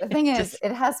it? The thing is,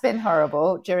 it has been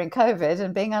horrible during COVID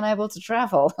and being unable to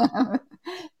travel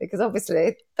because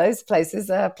obviously those places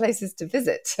are places to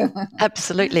visit.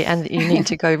 Absolutely, and you need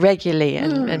to go regularly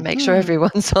and make sure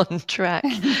everyone's on track.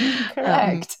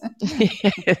 Correct.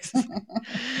 Yes.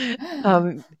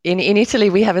 In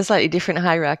Italy, we have a slightly different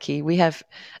hierarchy. We have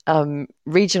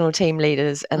regional team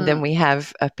leaders, and then we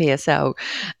have a PSL,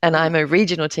 and I'm a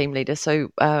regional team leader.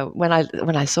 So when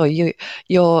I saw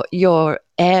your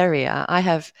area, I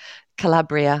have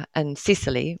Calabria and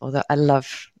Sicily, although I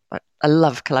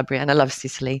love Calabria and I love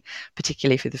Sicily,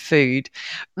 particularly for the food,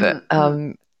 but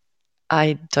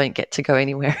I don't get to go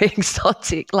anywhere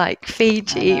exotic like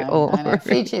Fiji. I know.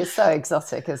 Fiji is so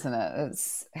exotic, isn't it?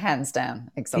 It's hands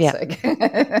down exotic.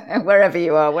 Yeah. Wherever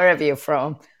you are, wherever you're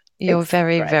from. You're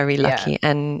very, very lucky. Yeah.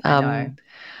 And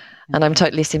I'm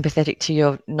totally sympathetic to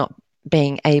your not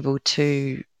being able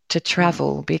to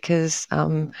travel because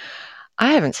I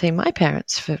haven't seen my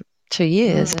parents for 2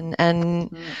 years and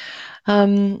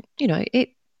you know,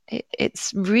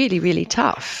 it's really, really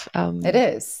tough. It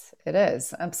is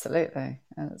absolutely.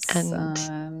 It's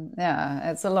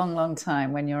a long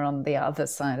time when you're on the other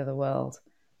side of the world.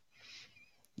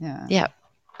 Yeah.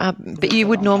 But you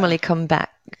would normally come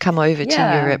over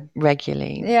to Europe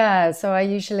regularly. Yeah, so I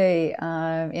usually,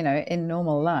 in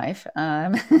normal life,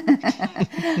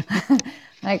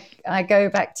 I go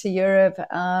back to Europe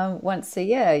once a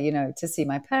year, to see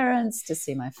my parents, to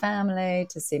see my family,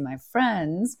 to see my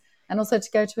friends, and also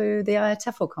to go to the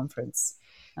IATEFL conference.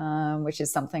 which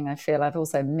is something I feel I've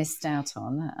also missed out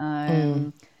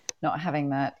on. Not having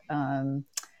that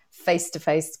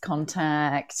face-to-face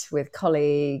contact with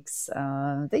colleagues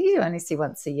that you only see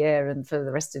once a year, and for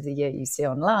the rest of the year you see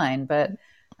online. But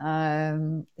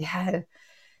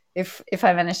if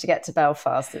I manage to get to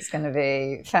Belfast, it's going to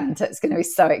be fantastic. It's going to be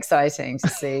so exciting to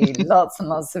see lots and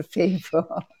lots of people.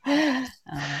 So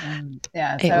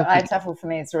ITEFL for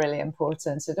me is really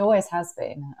important. It always has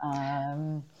been.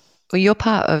 Well, you're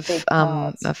part of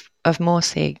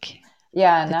MORSIG.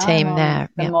 Yeah, the now team I'm on there.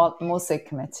 the MORSIG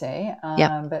committee.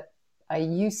 But I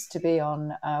used to be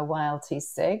on YLT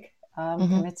SIG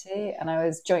committee, and I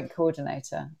was joint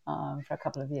coordinator for a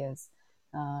couple of years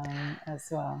as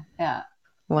well. Yeah.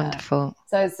 Wonderful.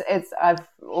 So it's I've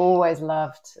always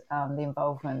loved the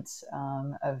involvement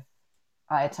of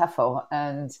ITEFL,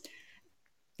 and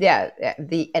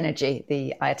the energy,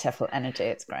 the ITEFL energy.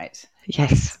 It's great.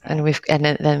 Yes,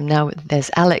 and now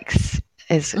there's Alex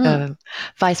as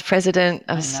vice president.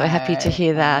 I was so happy to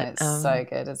hear that. It's so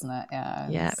good, isn't it?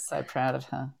 Yeah, I'm so proud of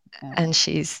her. Yeah. And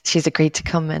she's agreed to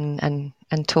come and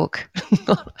talk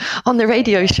on the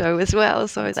radio show as well.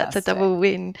 So Fantastic. That's a double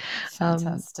win.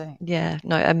 Fantastic.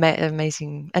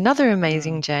 Amazing. Another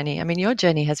amazing journey. I mean, your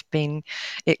journey has been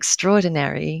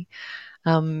extraordinary.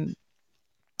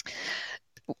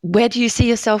 Where do you see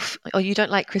yourself? You don't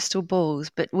like crystal balls,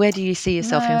 but where do you see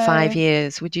yourself in 5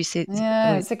 years? Would you see?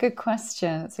 Yeah, it's a good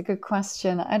question.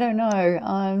 I don't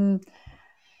know.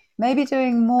 Maybe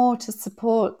doing more to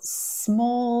support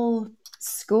small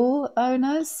school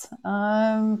owners,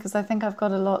 because I think I've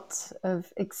got a lot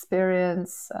of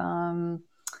experience, and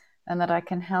that I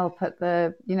can help at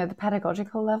the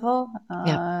pedagogical level.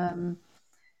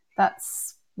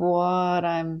 That's what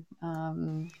I'm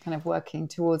kind of working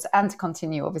towards, and to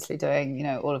continue obviously doing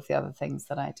all of the other things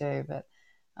that I do, but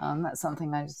that's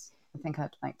something I think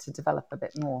I'd like to develop a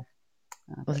bit more.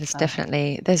 Well, there's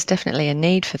definitely a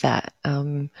need for that,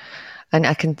 and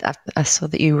I saw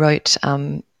that you wrote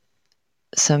some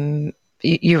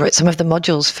of the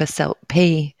modules for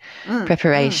CELT-P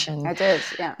preparation. I did,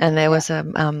 yeah. And there was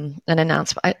an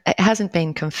announcement. It hasn't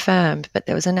been confirmed, but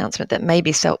there was an announcement that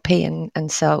maybe CELT-P and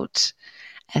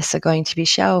CELT-S are going to be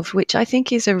shelved, which I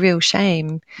think is a real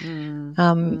shame.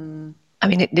 I mean,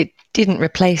 it didn't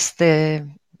replace the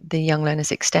Young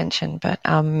Learners Extension, but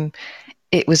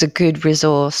it was a good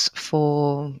resource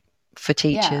for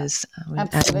teachers.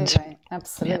 Absolutely.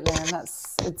 And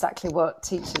that's exactly what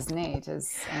teachers need,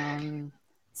 is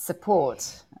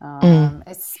support,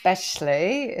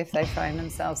 especially if they find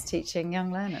themselves teaching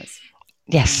young learners.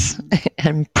 Yes,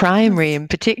 and primary in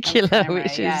particular,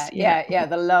 which is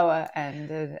the lower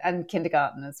end, and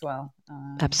kindergarten as well.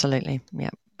 Absolutely,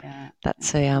 yeah.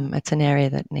 That's it's an area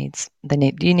that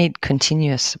you need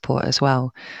continuous support as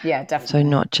well. Yeah, definitely. So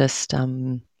not just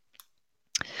it's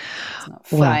not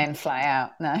fly in, fly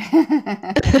out. No.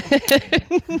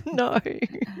 No.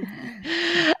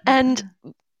 And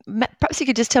perhaps you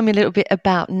could just tell me a little bit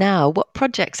about now. What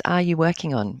projects are you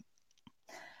working on?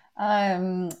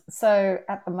 So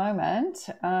at the moment,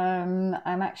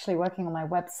 I'm actually working on my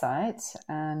website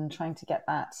and trying to get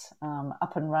that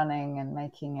up and running and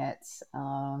making it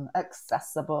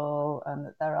accessible, and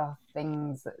that there are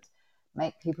things that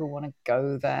make people want to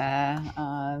go there.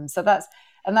 So that's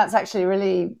actually a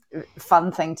really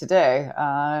fun thing to do.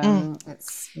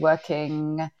 It's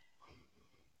working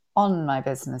on my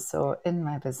business or in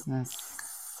my business.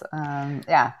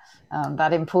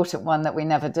 That important one that we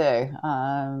never do.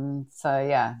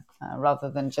 Rather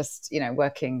than just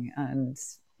working and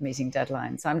meeting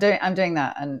deadlines, I'm doing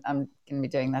that, and I'm going to be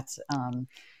doing that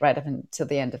right up until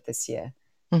the end of this year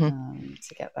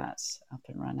to get that up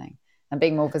and running and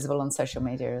being more visible on social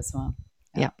media as well.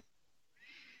 Yeah.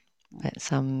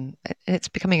 It's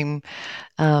becoming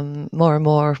more and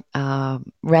more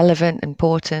relevant,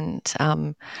 important,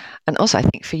 and also I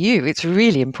think for you it's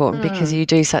really important because you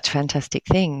do such fantastic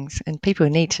things, and people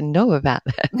need to know about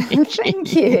that.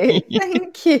 Thank you.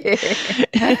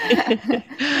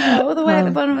 All the way at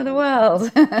the bottom of the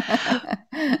world.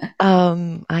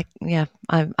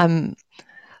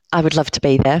 I would love to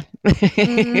be there.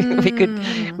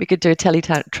 We could do a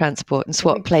transport and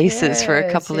swap places for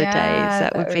a couple of days.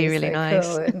 That would be really nice.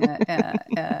 Cool, wouldn't it?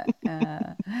 Yeah.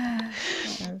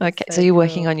 Okay, so you're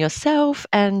working on yourself,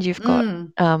 and you've got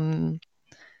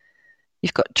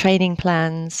training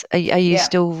plans. Are you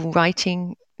still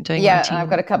writing? I've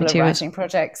got a couple of writing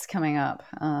projects coming up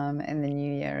in the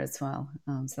new year as well.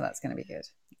 So that's going to be good.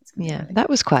 That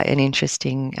was quite an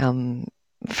interesting.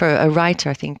 For a writer,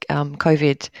 I think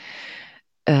COVID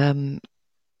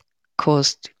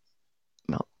caused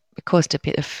caused a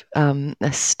bit of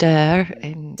a stir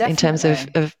in terms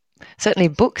of certainly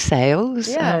book sales.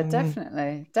 Yeah,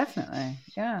 definitely.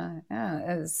 Yeah.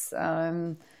 It's I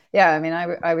mean,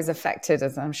 I was affected,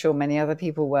 as I'm sure many other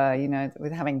people were,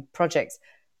 with having projects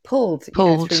pulled.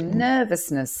 Through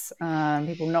nervousness,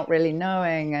 people not really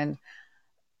knowing, and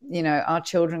are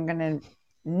children going to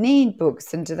need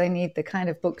books, and do they need the kind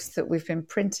of books that we've been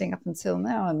printing up until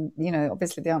now? And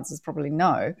obviously the answer is probably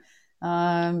no,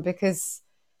 because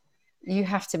you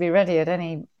have to be ready at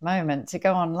any moment to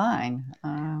go online.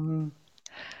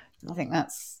 I think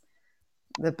that's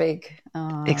the big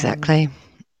exactly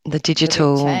the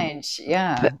digital the change.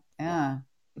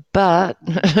 But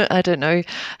I don't know.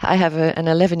 I have an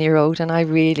 11-year-old, and I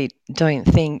really don't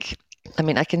think. I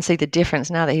mean, I can see the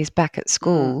difference now that he's back at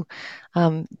school.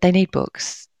 They need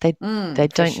books. They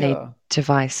don't need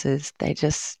devices. They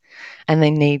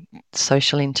need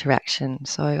social interaction.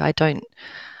 So I don't.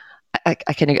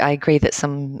 I agree that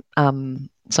some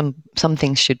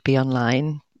things should be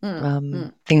online.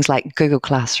 Things like Google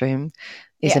Classroom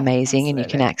is amazing, and you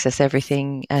can access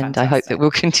everything. And I hope that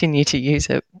we'll continue to use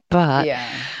it. But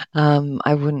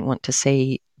I wouldn't want to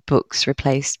see books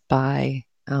replaced by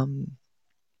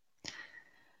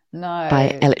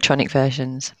electronic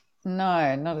versions.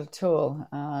 No, not at all.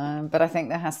 But I think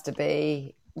there has to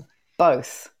be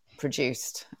both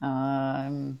produced.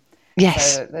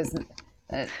 Yes. So there's,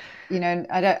 I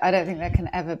don't think there can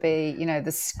ever be,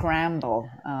 the scramble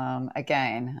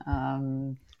again.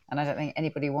 And I don't think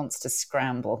anybody wants to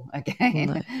scramble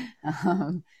again,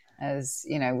 as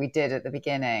we did at the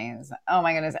beginning. It was like, oh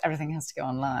my goodness, everything has to go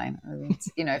online. And,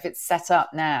 if it's set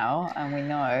up now and we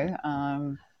know,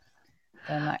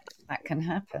 then that can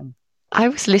happen. I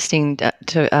was listening I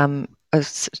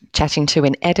was chatting to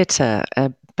an editor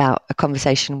about a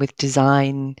conversation with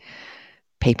design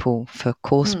people for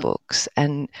course books,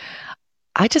 and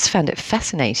I just found it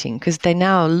fascinating because they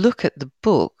now look at the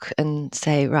book and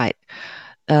say, right,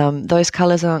 those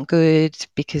colors aren't good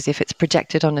because if it's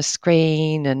projected on a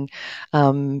screen, and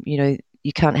you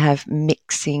can't have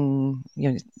mixing,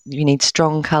 you need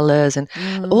strong colors, and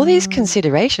all these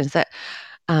considerations that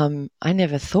I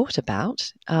never thought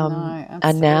about,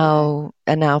 are now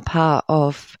part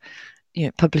of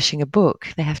publishing a book.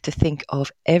 They have to think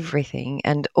of everything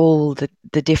and all the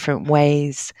different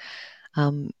ways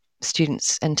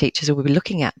students and teachers will be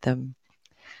looking at them.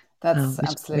 That's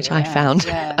absolutely which I found.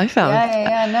 Yeah. I found.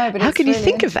 No, but how it's can really you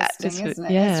think of that? Isn't it?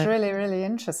 It's really, really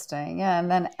interesting. Yeah, and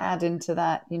then add into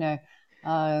that,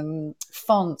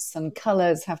 fonts and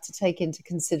colours have to take into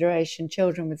consideration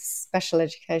children with special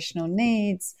educational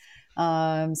needs.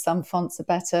 Some fonts are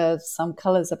better, some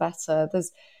colours are better.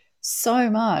 There's so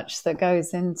much that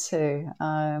goes into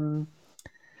the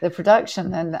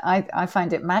production, and I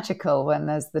find it magical when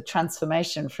there's the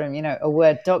transformation from a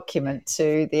Word document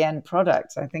to the end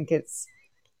product. I think it's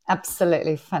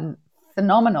absolutely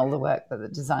phenomenal, the work that the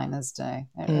designers do.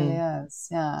 It really is,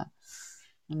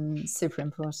 and super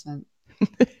important.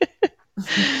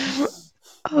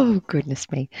 Oh,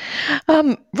 goodness me.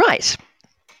 Right.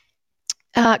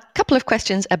 A couple of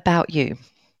questions about you.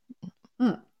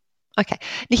 Okay.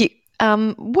 Nikki,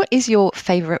 what is your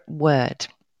favourite word?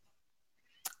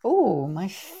 Oh, my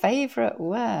favourite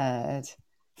word.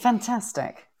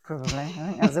 Fantastic, probably. I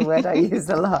think that's a word I use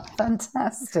a lot.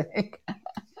 Fantastic.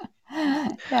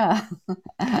 Yeah.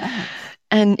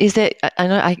 And is there,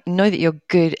 I know that you're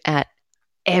good at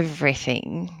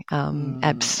everything,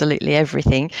 absolutely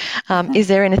everything. Is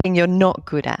there anything you're not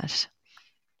good at?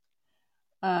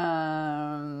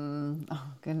 Oh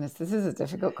goodness, this is a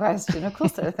difficult question. Of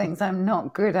course there are things I'm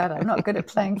not good at. I'm not good at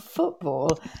playing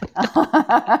football.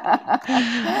 I'm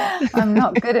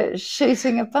not good at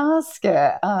shooting a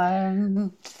basket.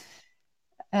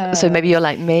 So maybe you're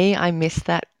like me. I miss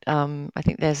that. I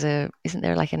think isn't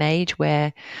there like an age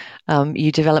where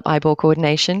you develop eyeball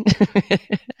coordination,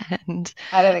 and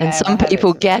some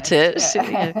people get it.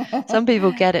 Yeah. Some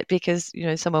people get it because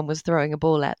someone was throwing a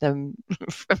ball at them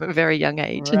from a very young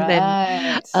age, and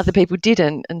then other people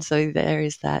didn't, and so there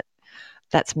is that.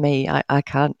 That's me. I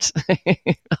can't.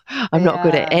 I'm not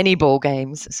good at any ball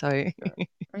games. So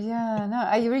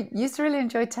I used to really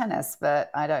enjoy tennis,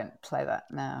 but I don't play that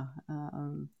now.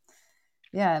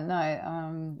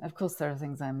 Of course there are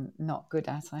things I'm not good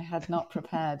at. I had not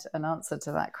prepared an answer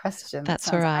to that question. That's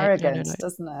all right. Arrogant,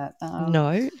 doesn't it? No.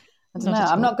 I don't know.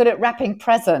 I'm not good at wrapping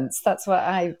presents. That's what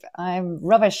I'm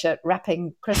rubbish at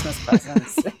wrapping Christmas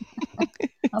presents.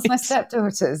 That's my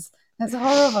stepdaughters. It's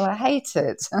horrible. I hate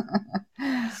it.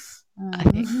 I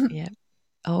think, yeah.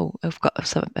 Oh, I've got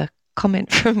a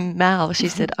comment from Mal. She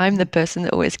said, "I'm the person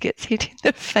that always gets hit in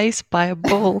the face by a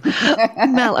ball."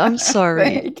 Mal, I'm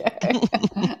sorry.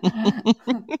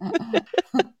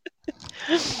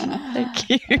 Thank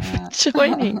you for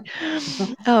joining.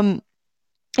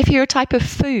 If you're a type of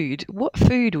food, what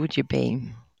food would you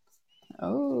be?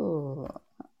 Oh,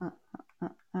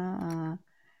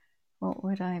 what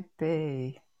would I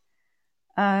be?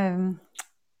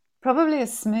 Probably a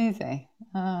smoothie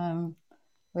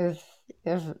with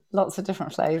lots of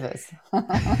different flavors and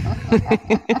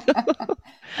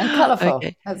colourful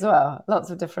as well. Lots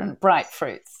of different bright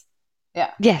fruits.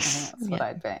 Yeah. Yes, that's what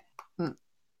I'd be.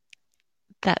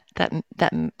 That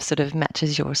sort of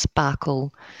matches your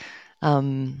sparkle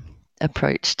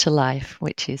approach to life,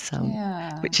 which is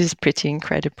pretty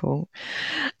incredible.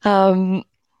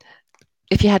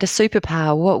 If you had a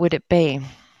superpower, what would it be?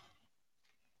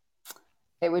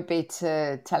 It would be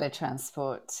to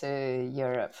teletransport to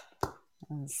Europe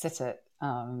and sit at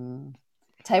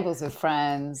tables with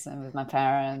friends and with my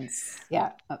parents.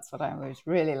 Yeah, that's what I would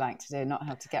really like to do. Not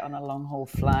have to get on a long haul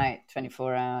flight,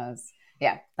 24 hours.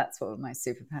 Yeah, that's what my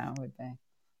superpower would be.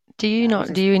 Do you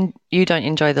you don't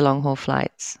enjoy the long haul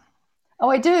flights? Oh,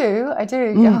 I do.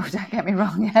 Oh, don't get me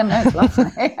wrong. Yeah, no, it's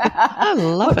lovely. I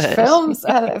love it.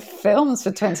 Films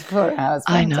for 24 hours.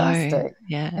 Fantastic. I know.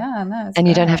 Yeah. No, and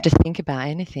you don't have to think about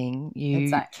anything.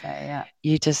 Exactly. Yeah.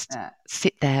 You just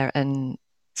sit there, and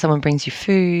someone brings you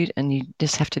food, and you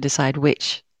just have to decide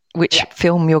which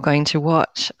film you're going to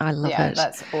watch. I love it. Yeah,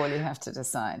 that's all you have to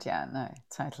decide. Yeah, no,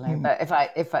 totally. But if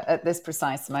I at this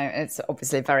precise moment, it's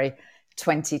obviously a very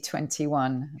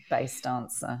 2021 based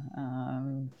answer.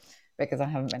 Because I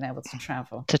haven't been able to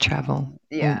travel.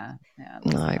 Yeah.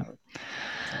 No.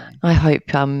 I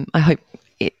hope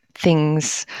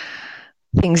things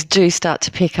do start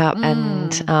to pick up,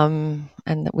 and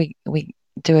that we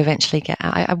do eventually get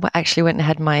out. I actually went and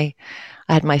had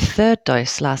my third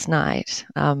dose last night.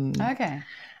 Okay.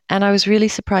 And I was really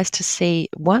surprised to see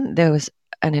there was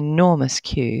an enormous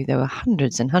queue. There were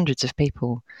hundreds and hundreds of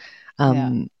people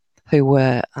who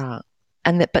were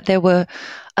but there were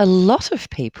a lot of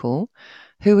people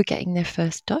who were getting their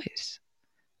first dose.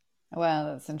 Well,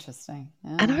 that's interesting.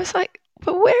 Yeah. And I was like,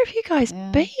 but where have you guys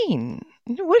been?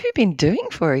 What have you been doing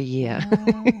for a year?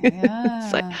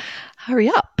 It's like, hurry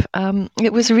up.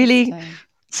 It was really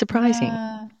surprising.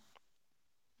 Yeah.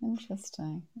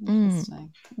 Interesting.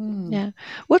 Yeah.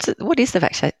 What is the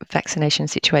vaccination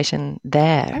situation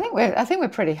there? I think we're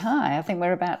pretty high. I think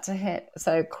we're about to hit.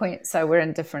 So we're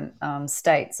in different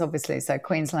states, obviously. So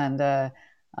Queensland are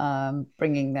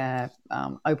bringing their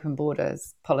open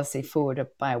borders policy forward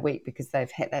by a week because they've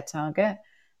hit their target.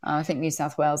 I think New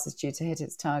South Wales is due to hit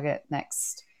its target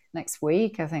next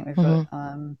week. I think we've got.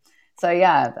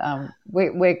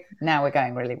 We're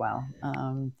going really well.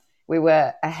 We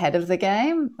were ahead of the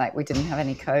game, like we didn't have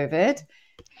any COVID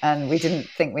and we didn't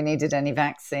think we needed any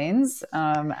vaccines.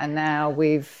 And now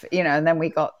and then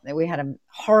we had a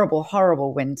horrible,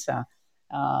 horrible winter.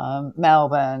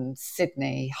 Melbourne,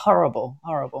 Sydney, horrible.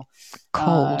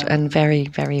 Cold and very,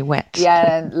 very wet.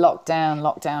 Yeah, and lockdown.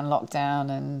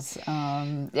 And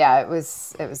it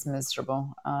was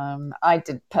miserable. I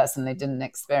personally didn't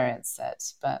experience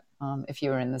it, but if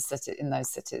you were in those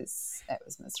cities, it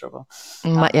was miserable.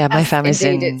 My family's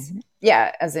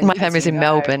my family's in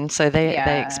Melbourne, so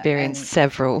they experienced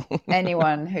several.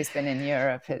 Anyone who's been in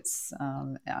Europe,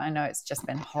 I know it's just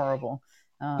been horrible.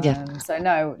 So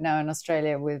no, in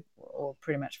Australia we're all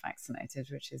pretty much vaccinated,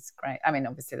 which is great. I mean,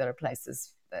 obviously there are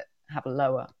places that have a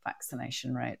lower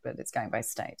vaccination rate, but it's going by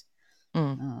state.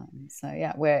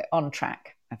 We're on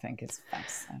track, I think is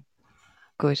best. So.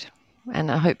 Good. And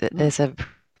I hope that there's a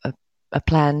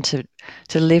plan to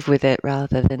live with it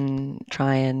rather than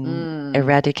try and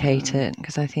eradicate it,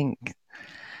 because I think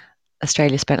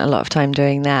Australia spent a lot of time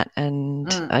doing that,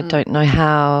 and I don't know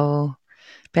how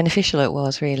beneficial it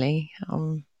was really,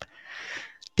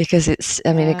 because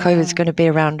COVID's going to be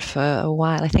around for a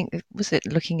while. I think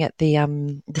looking at the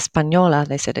Spaniola,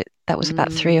 they said that was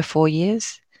about 3 or 4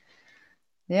 years.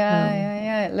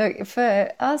 Look, for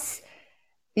us,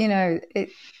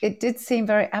 it did seem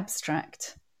very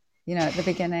abstract, at the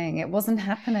beginning. It wasn't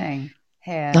happening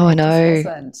here. I know. It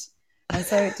wasn't. And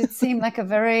so it did seem like a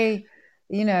very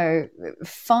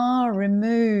far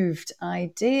removed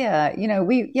idea.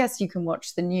 Yes, you can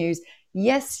watch the news.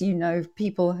 Yes,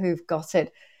 people who've got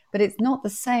it, but it's not the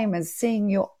same as seeing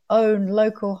your own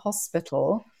local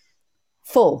hospital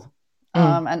full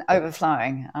and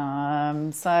overflowing.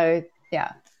 I'm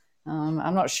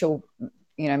not sure,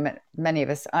 many of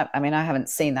us, I haven't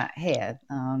seen that here,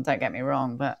 don't get me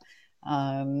wrong, but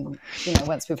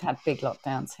Once we've had big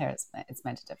lockdowns here, it's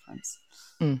made a difference.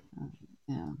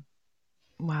 Yeah.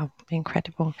 Wow,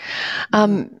 incredible.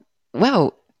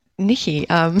 Well, Nikki,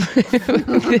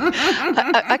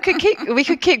 we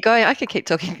could keep going. I could keep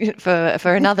talking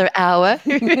for another hour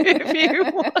if you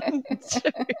want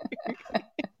to.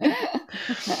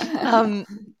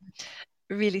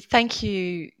 Really, thank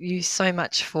you so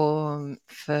much for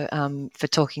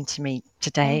talking to me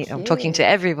today. I'm talking to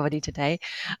everybody today.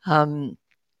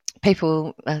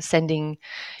 People are sending.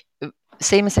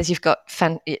 Seema says you've got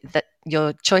that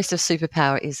your choice of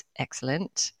superpower is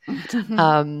excellent.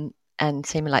 And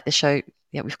Seema liked the show.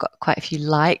 Yeah, we've got quite a few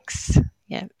likes.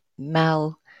 Yeah,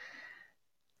 Mal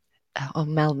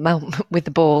with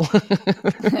the ball.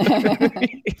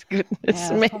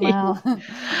 Goodness me.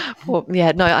 Well,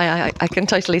 yeah, no, I can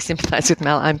totally sympathise with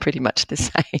Mal. I'm pretty much the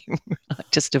same.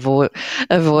 Just avoid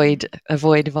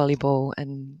volleyball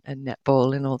and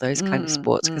netball and all those kind of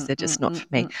sports because they're just not for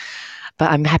me. But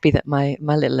I'm happy that my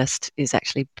littlest is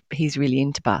actually, he's really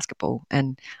into basketball,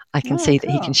 and I can see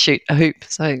that he can shoot a hoop.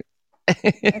 So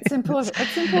it's important.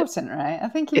 It's important, right? I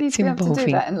think you need to be able to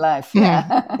do that in life.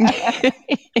 Yeah.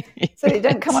 So you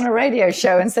don't come on a radio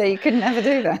show and say you could never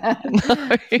do that.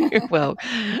 No. Well,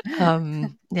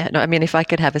 yeah. No. I mean, if I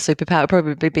could have a superpower, I'd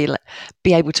probably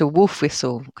be able to wolf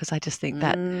whistle, because I just think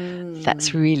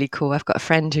that's really cool. I've got a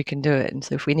friend who can do it, and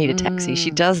so if we need a taxi,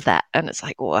 she does that, and it's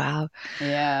like, wow.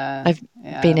 Yeah. I've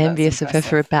been envious of her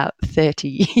for about 30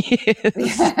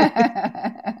 years.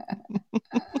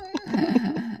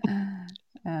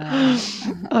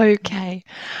 Okay.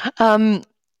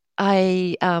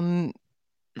 I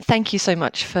thank you so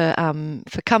much for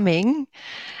coming,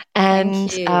 and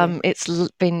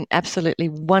it's been absolutely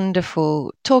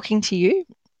wonderful talking to you.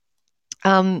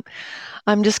 I'm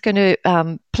just going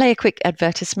to play a quick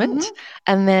advertisement,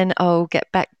 and then I'll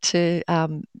get back to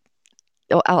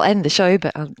I'll end the show,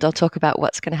 but I'll talk about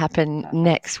what's going to happen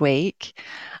next week.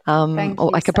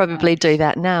 I could probably do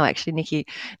that now, actually, Nikki.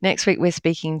 Next week I'm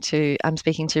speaking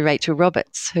to Rachel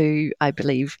Roberts, who I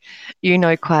believe you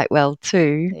know quite well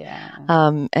too. Yeah.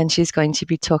 And she's going to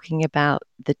be talking about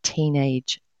the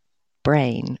teenage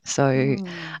brain. So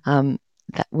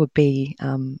that would be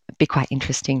quite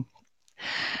interesting.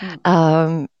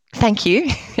 Thank you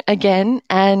again,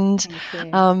 and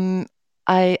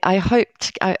I hope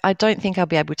I don't think I'll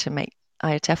be able to make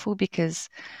IATEFL because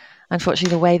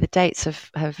unfortunately the way the dates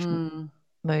have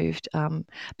moved. But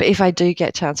if I do get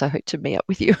a chance, I hope to meet up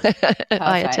with you at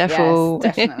IATEFL.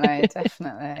 Yes,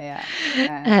 definitely, yeah.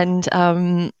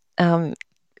 And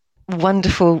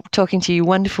wonderful talking to you,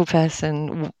 wonderful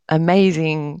person,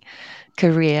 amazing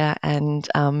career, and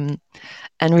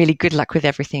really good luck with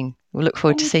everything. We look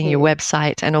forward to seeing your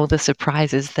website and all the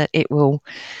surprises that it will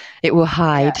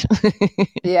hide.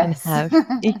 Yeah. Yes.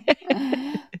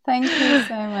 Thank you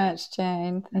so much,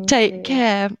 Jane. Take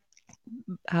care.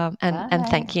 And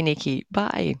thank you, Nikki.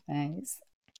 Bye. Thanks.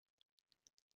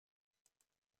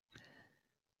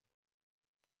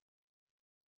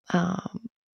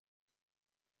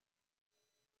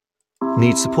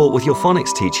 Need support with your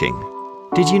phonics teaching?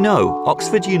 Did you know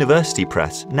Oxford University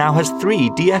Press now has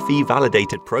 3 DFE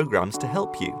validated programs to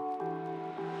help you?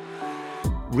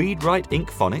 Read Write Inc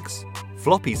Phonics,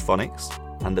 Floppy's Phonics,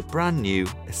 and the brand new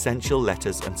Essential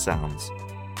Letters and Sounds.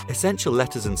 Essential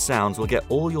Letters and Sounds will get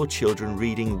all your children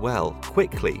reading well,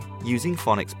 quickly, using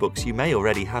phonics books you may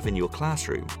already have in your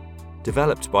classroom.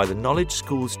 Developed by the Knowledge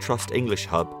Schools Trust English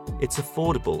Hub, it's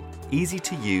affordable, easy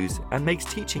to use, and makes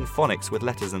teaching phonics with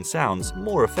letters and sounds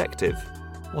more effective.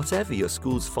 Whatever your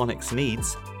school's phonics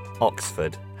needs,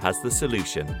 Oxford has the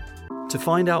solution. To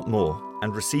find out more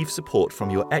and receive support from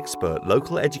your expert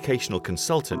local educational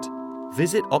consultant,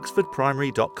 visit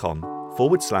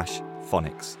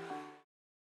oxfordprimary.com/phonics.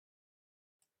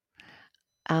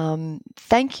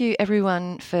 Thank you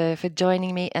everyone for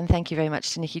joining me, and thank you very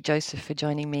much to Nikki Joseph for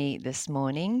joining me this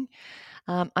morning.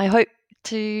 I hope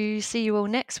to see you all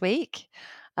next week.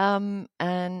 And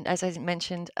as I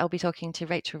mentioned, I'll be talking to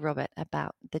Rachel Roberts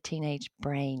about the teenage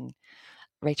brain.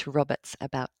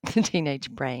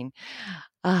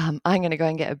 I'm going to go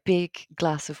and get a big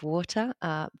glass of water.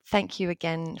 Thank you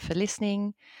again for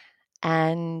listening,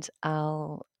 and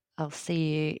I'll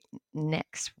see you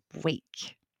next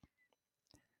week.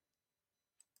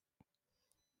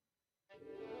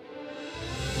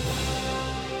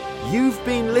 You've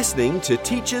been listening to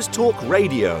Teachers Talk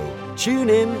Radio. Tune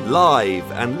in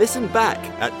live and listen back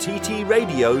at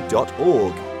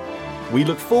ttradio.org. We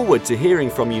look forward to hearing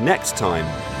from you next time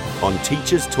on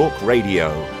Teachers Talk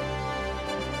Radio.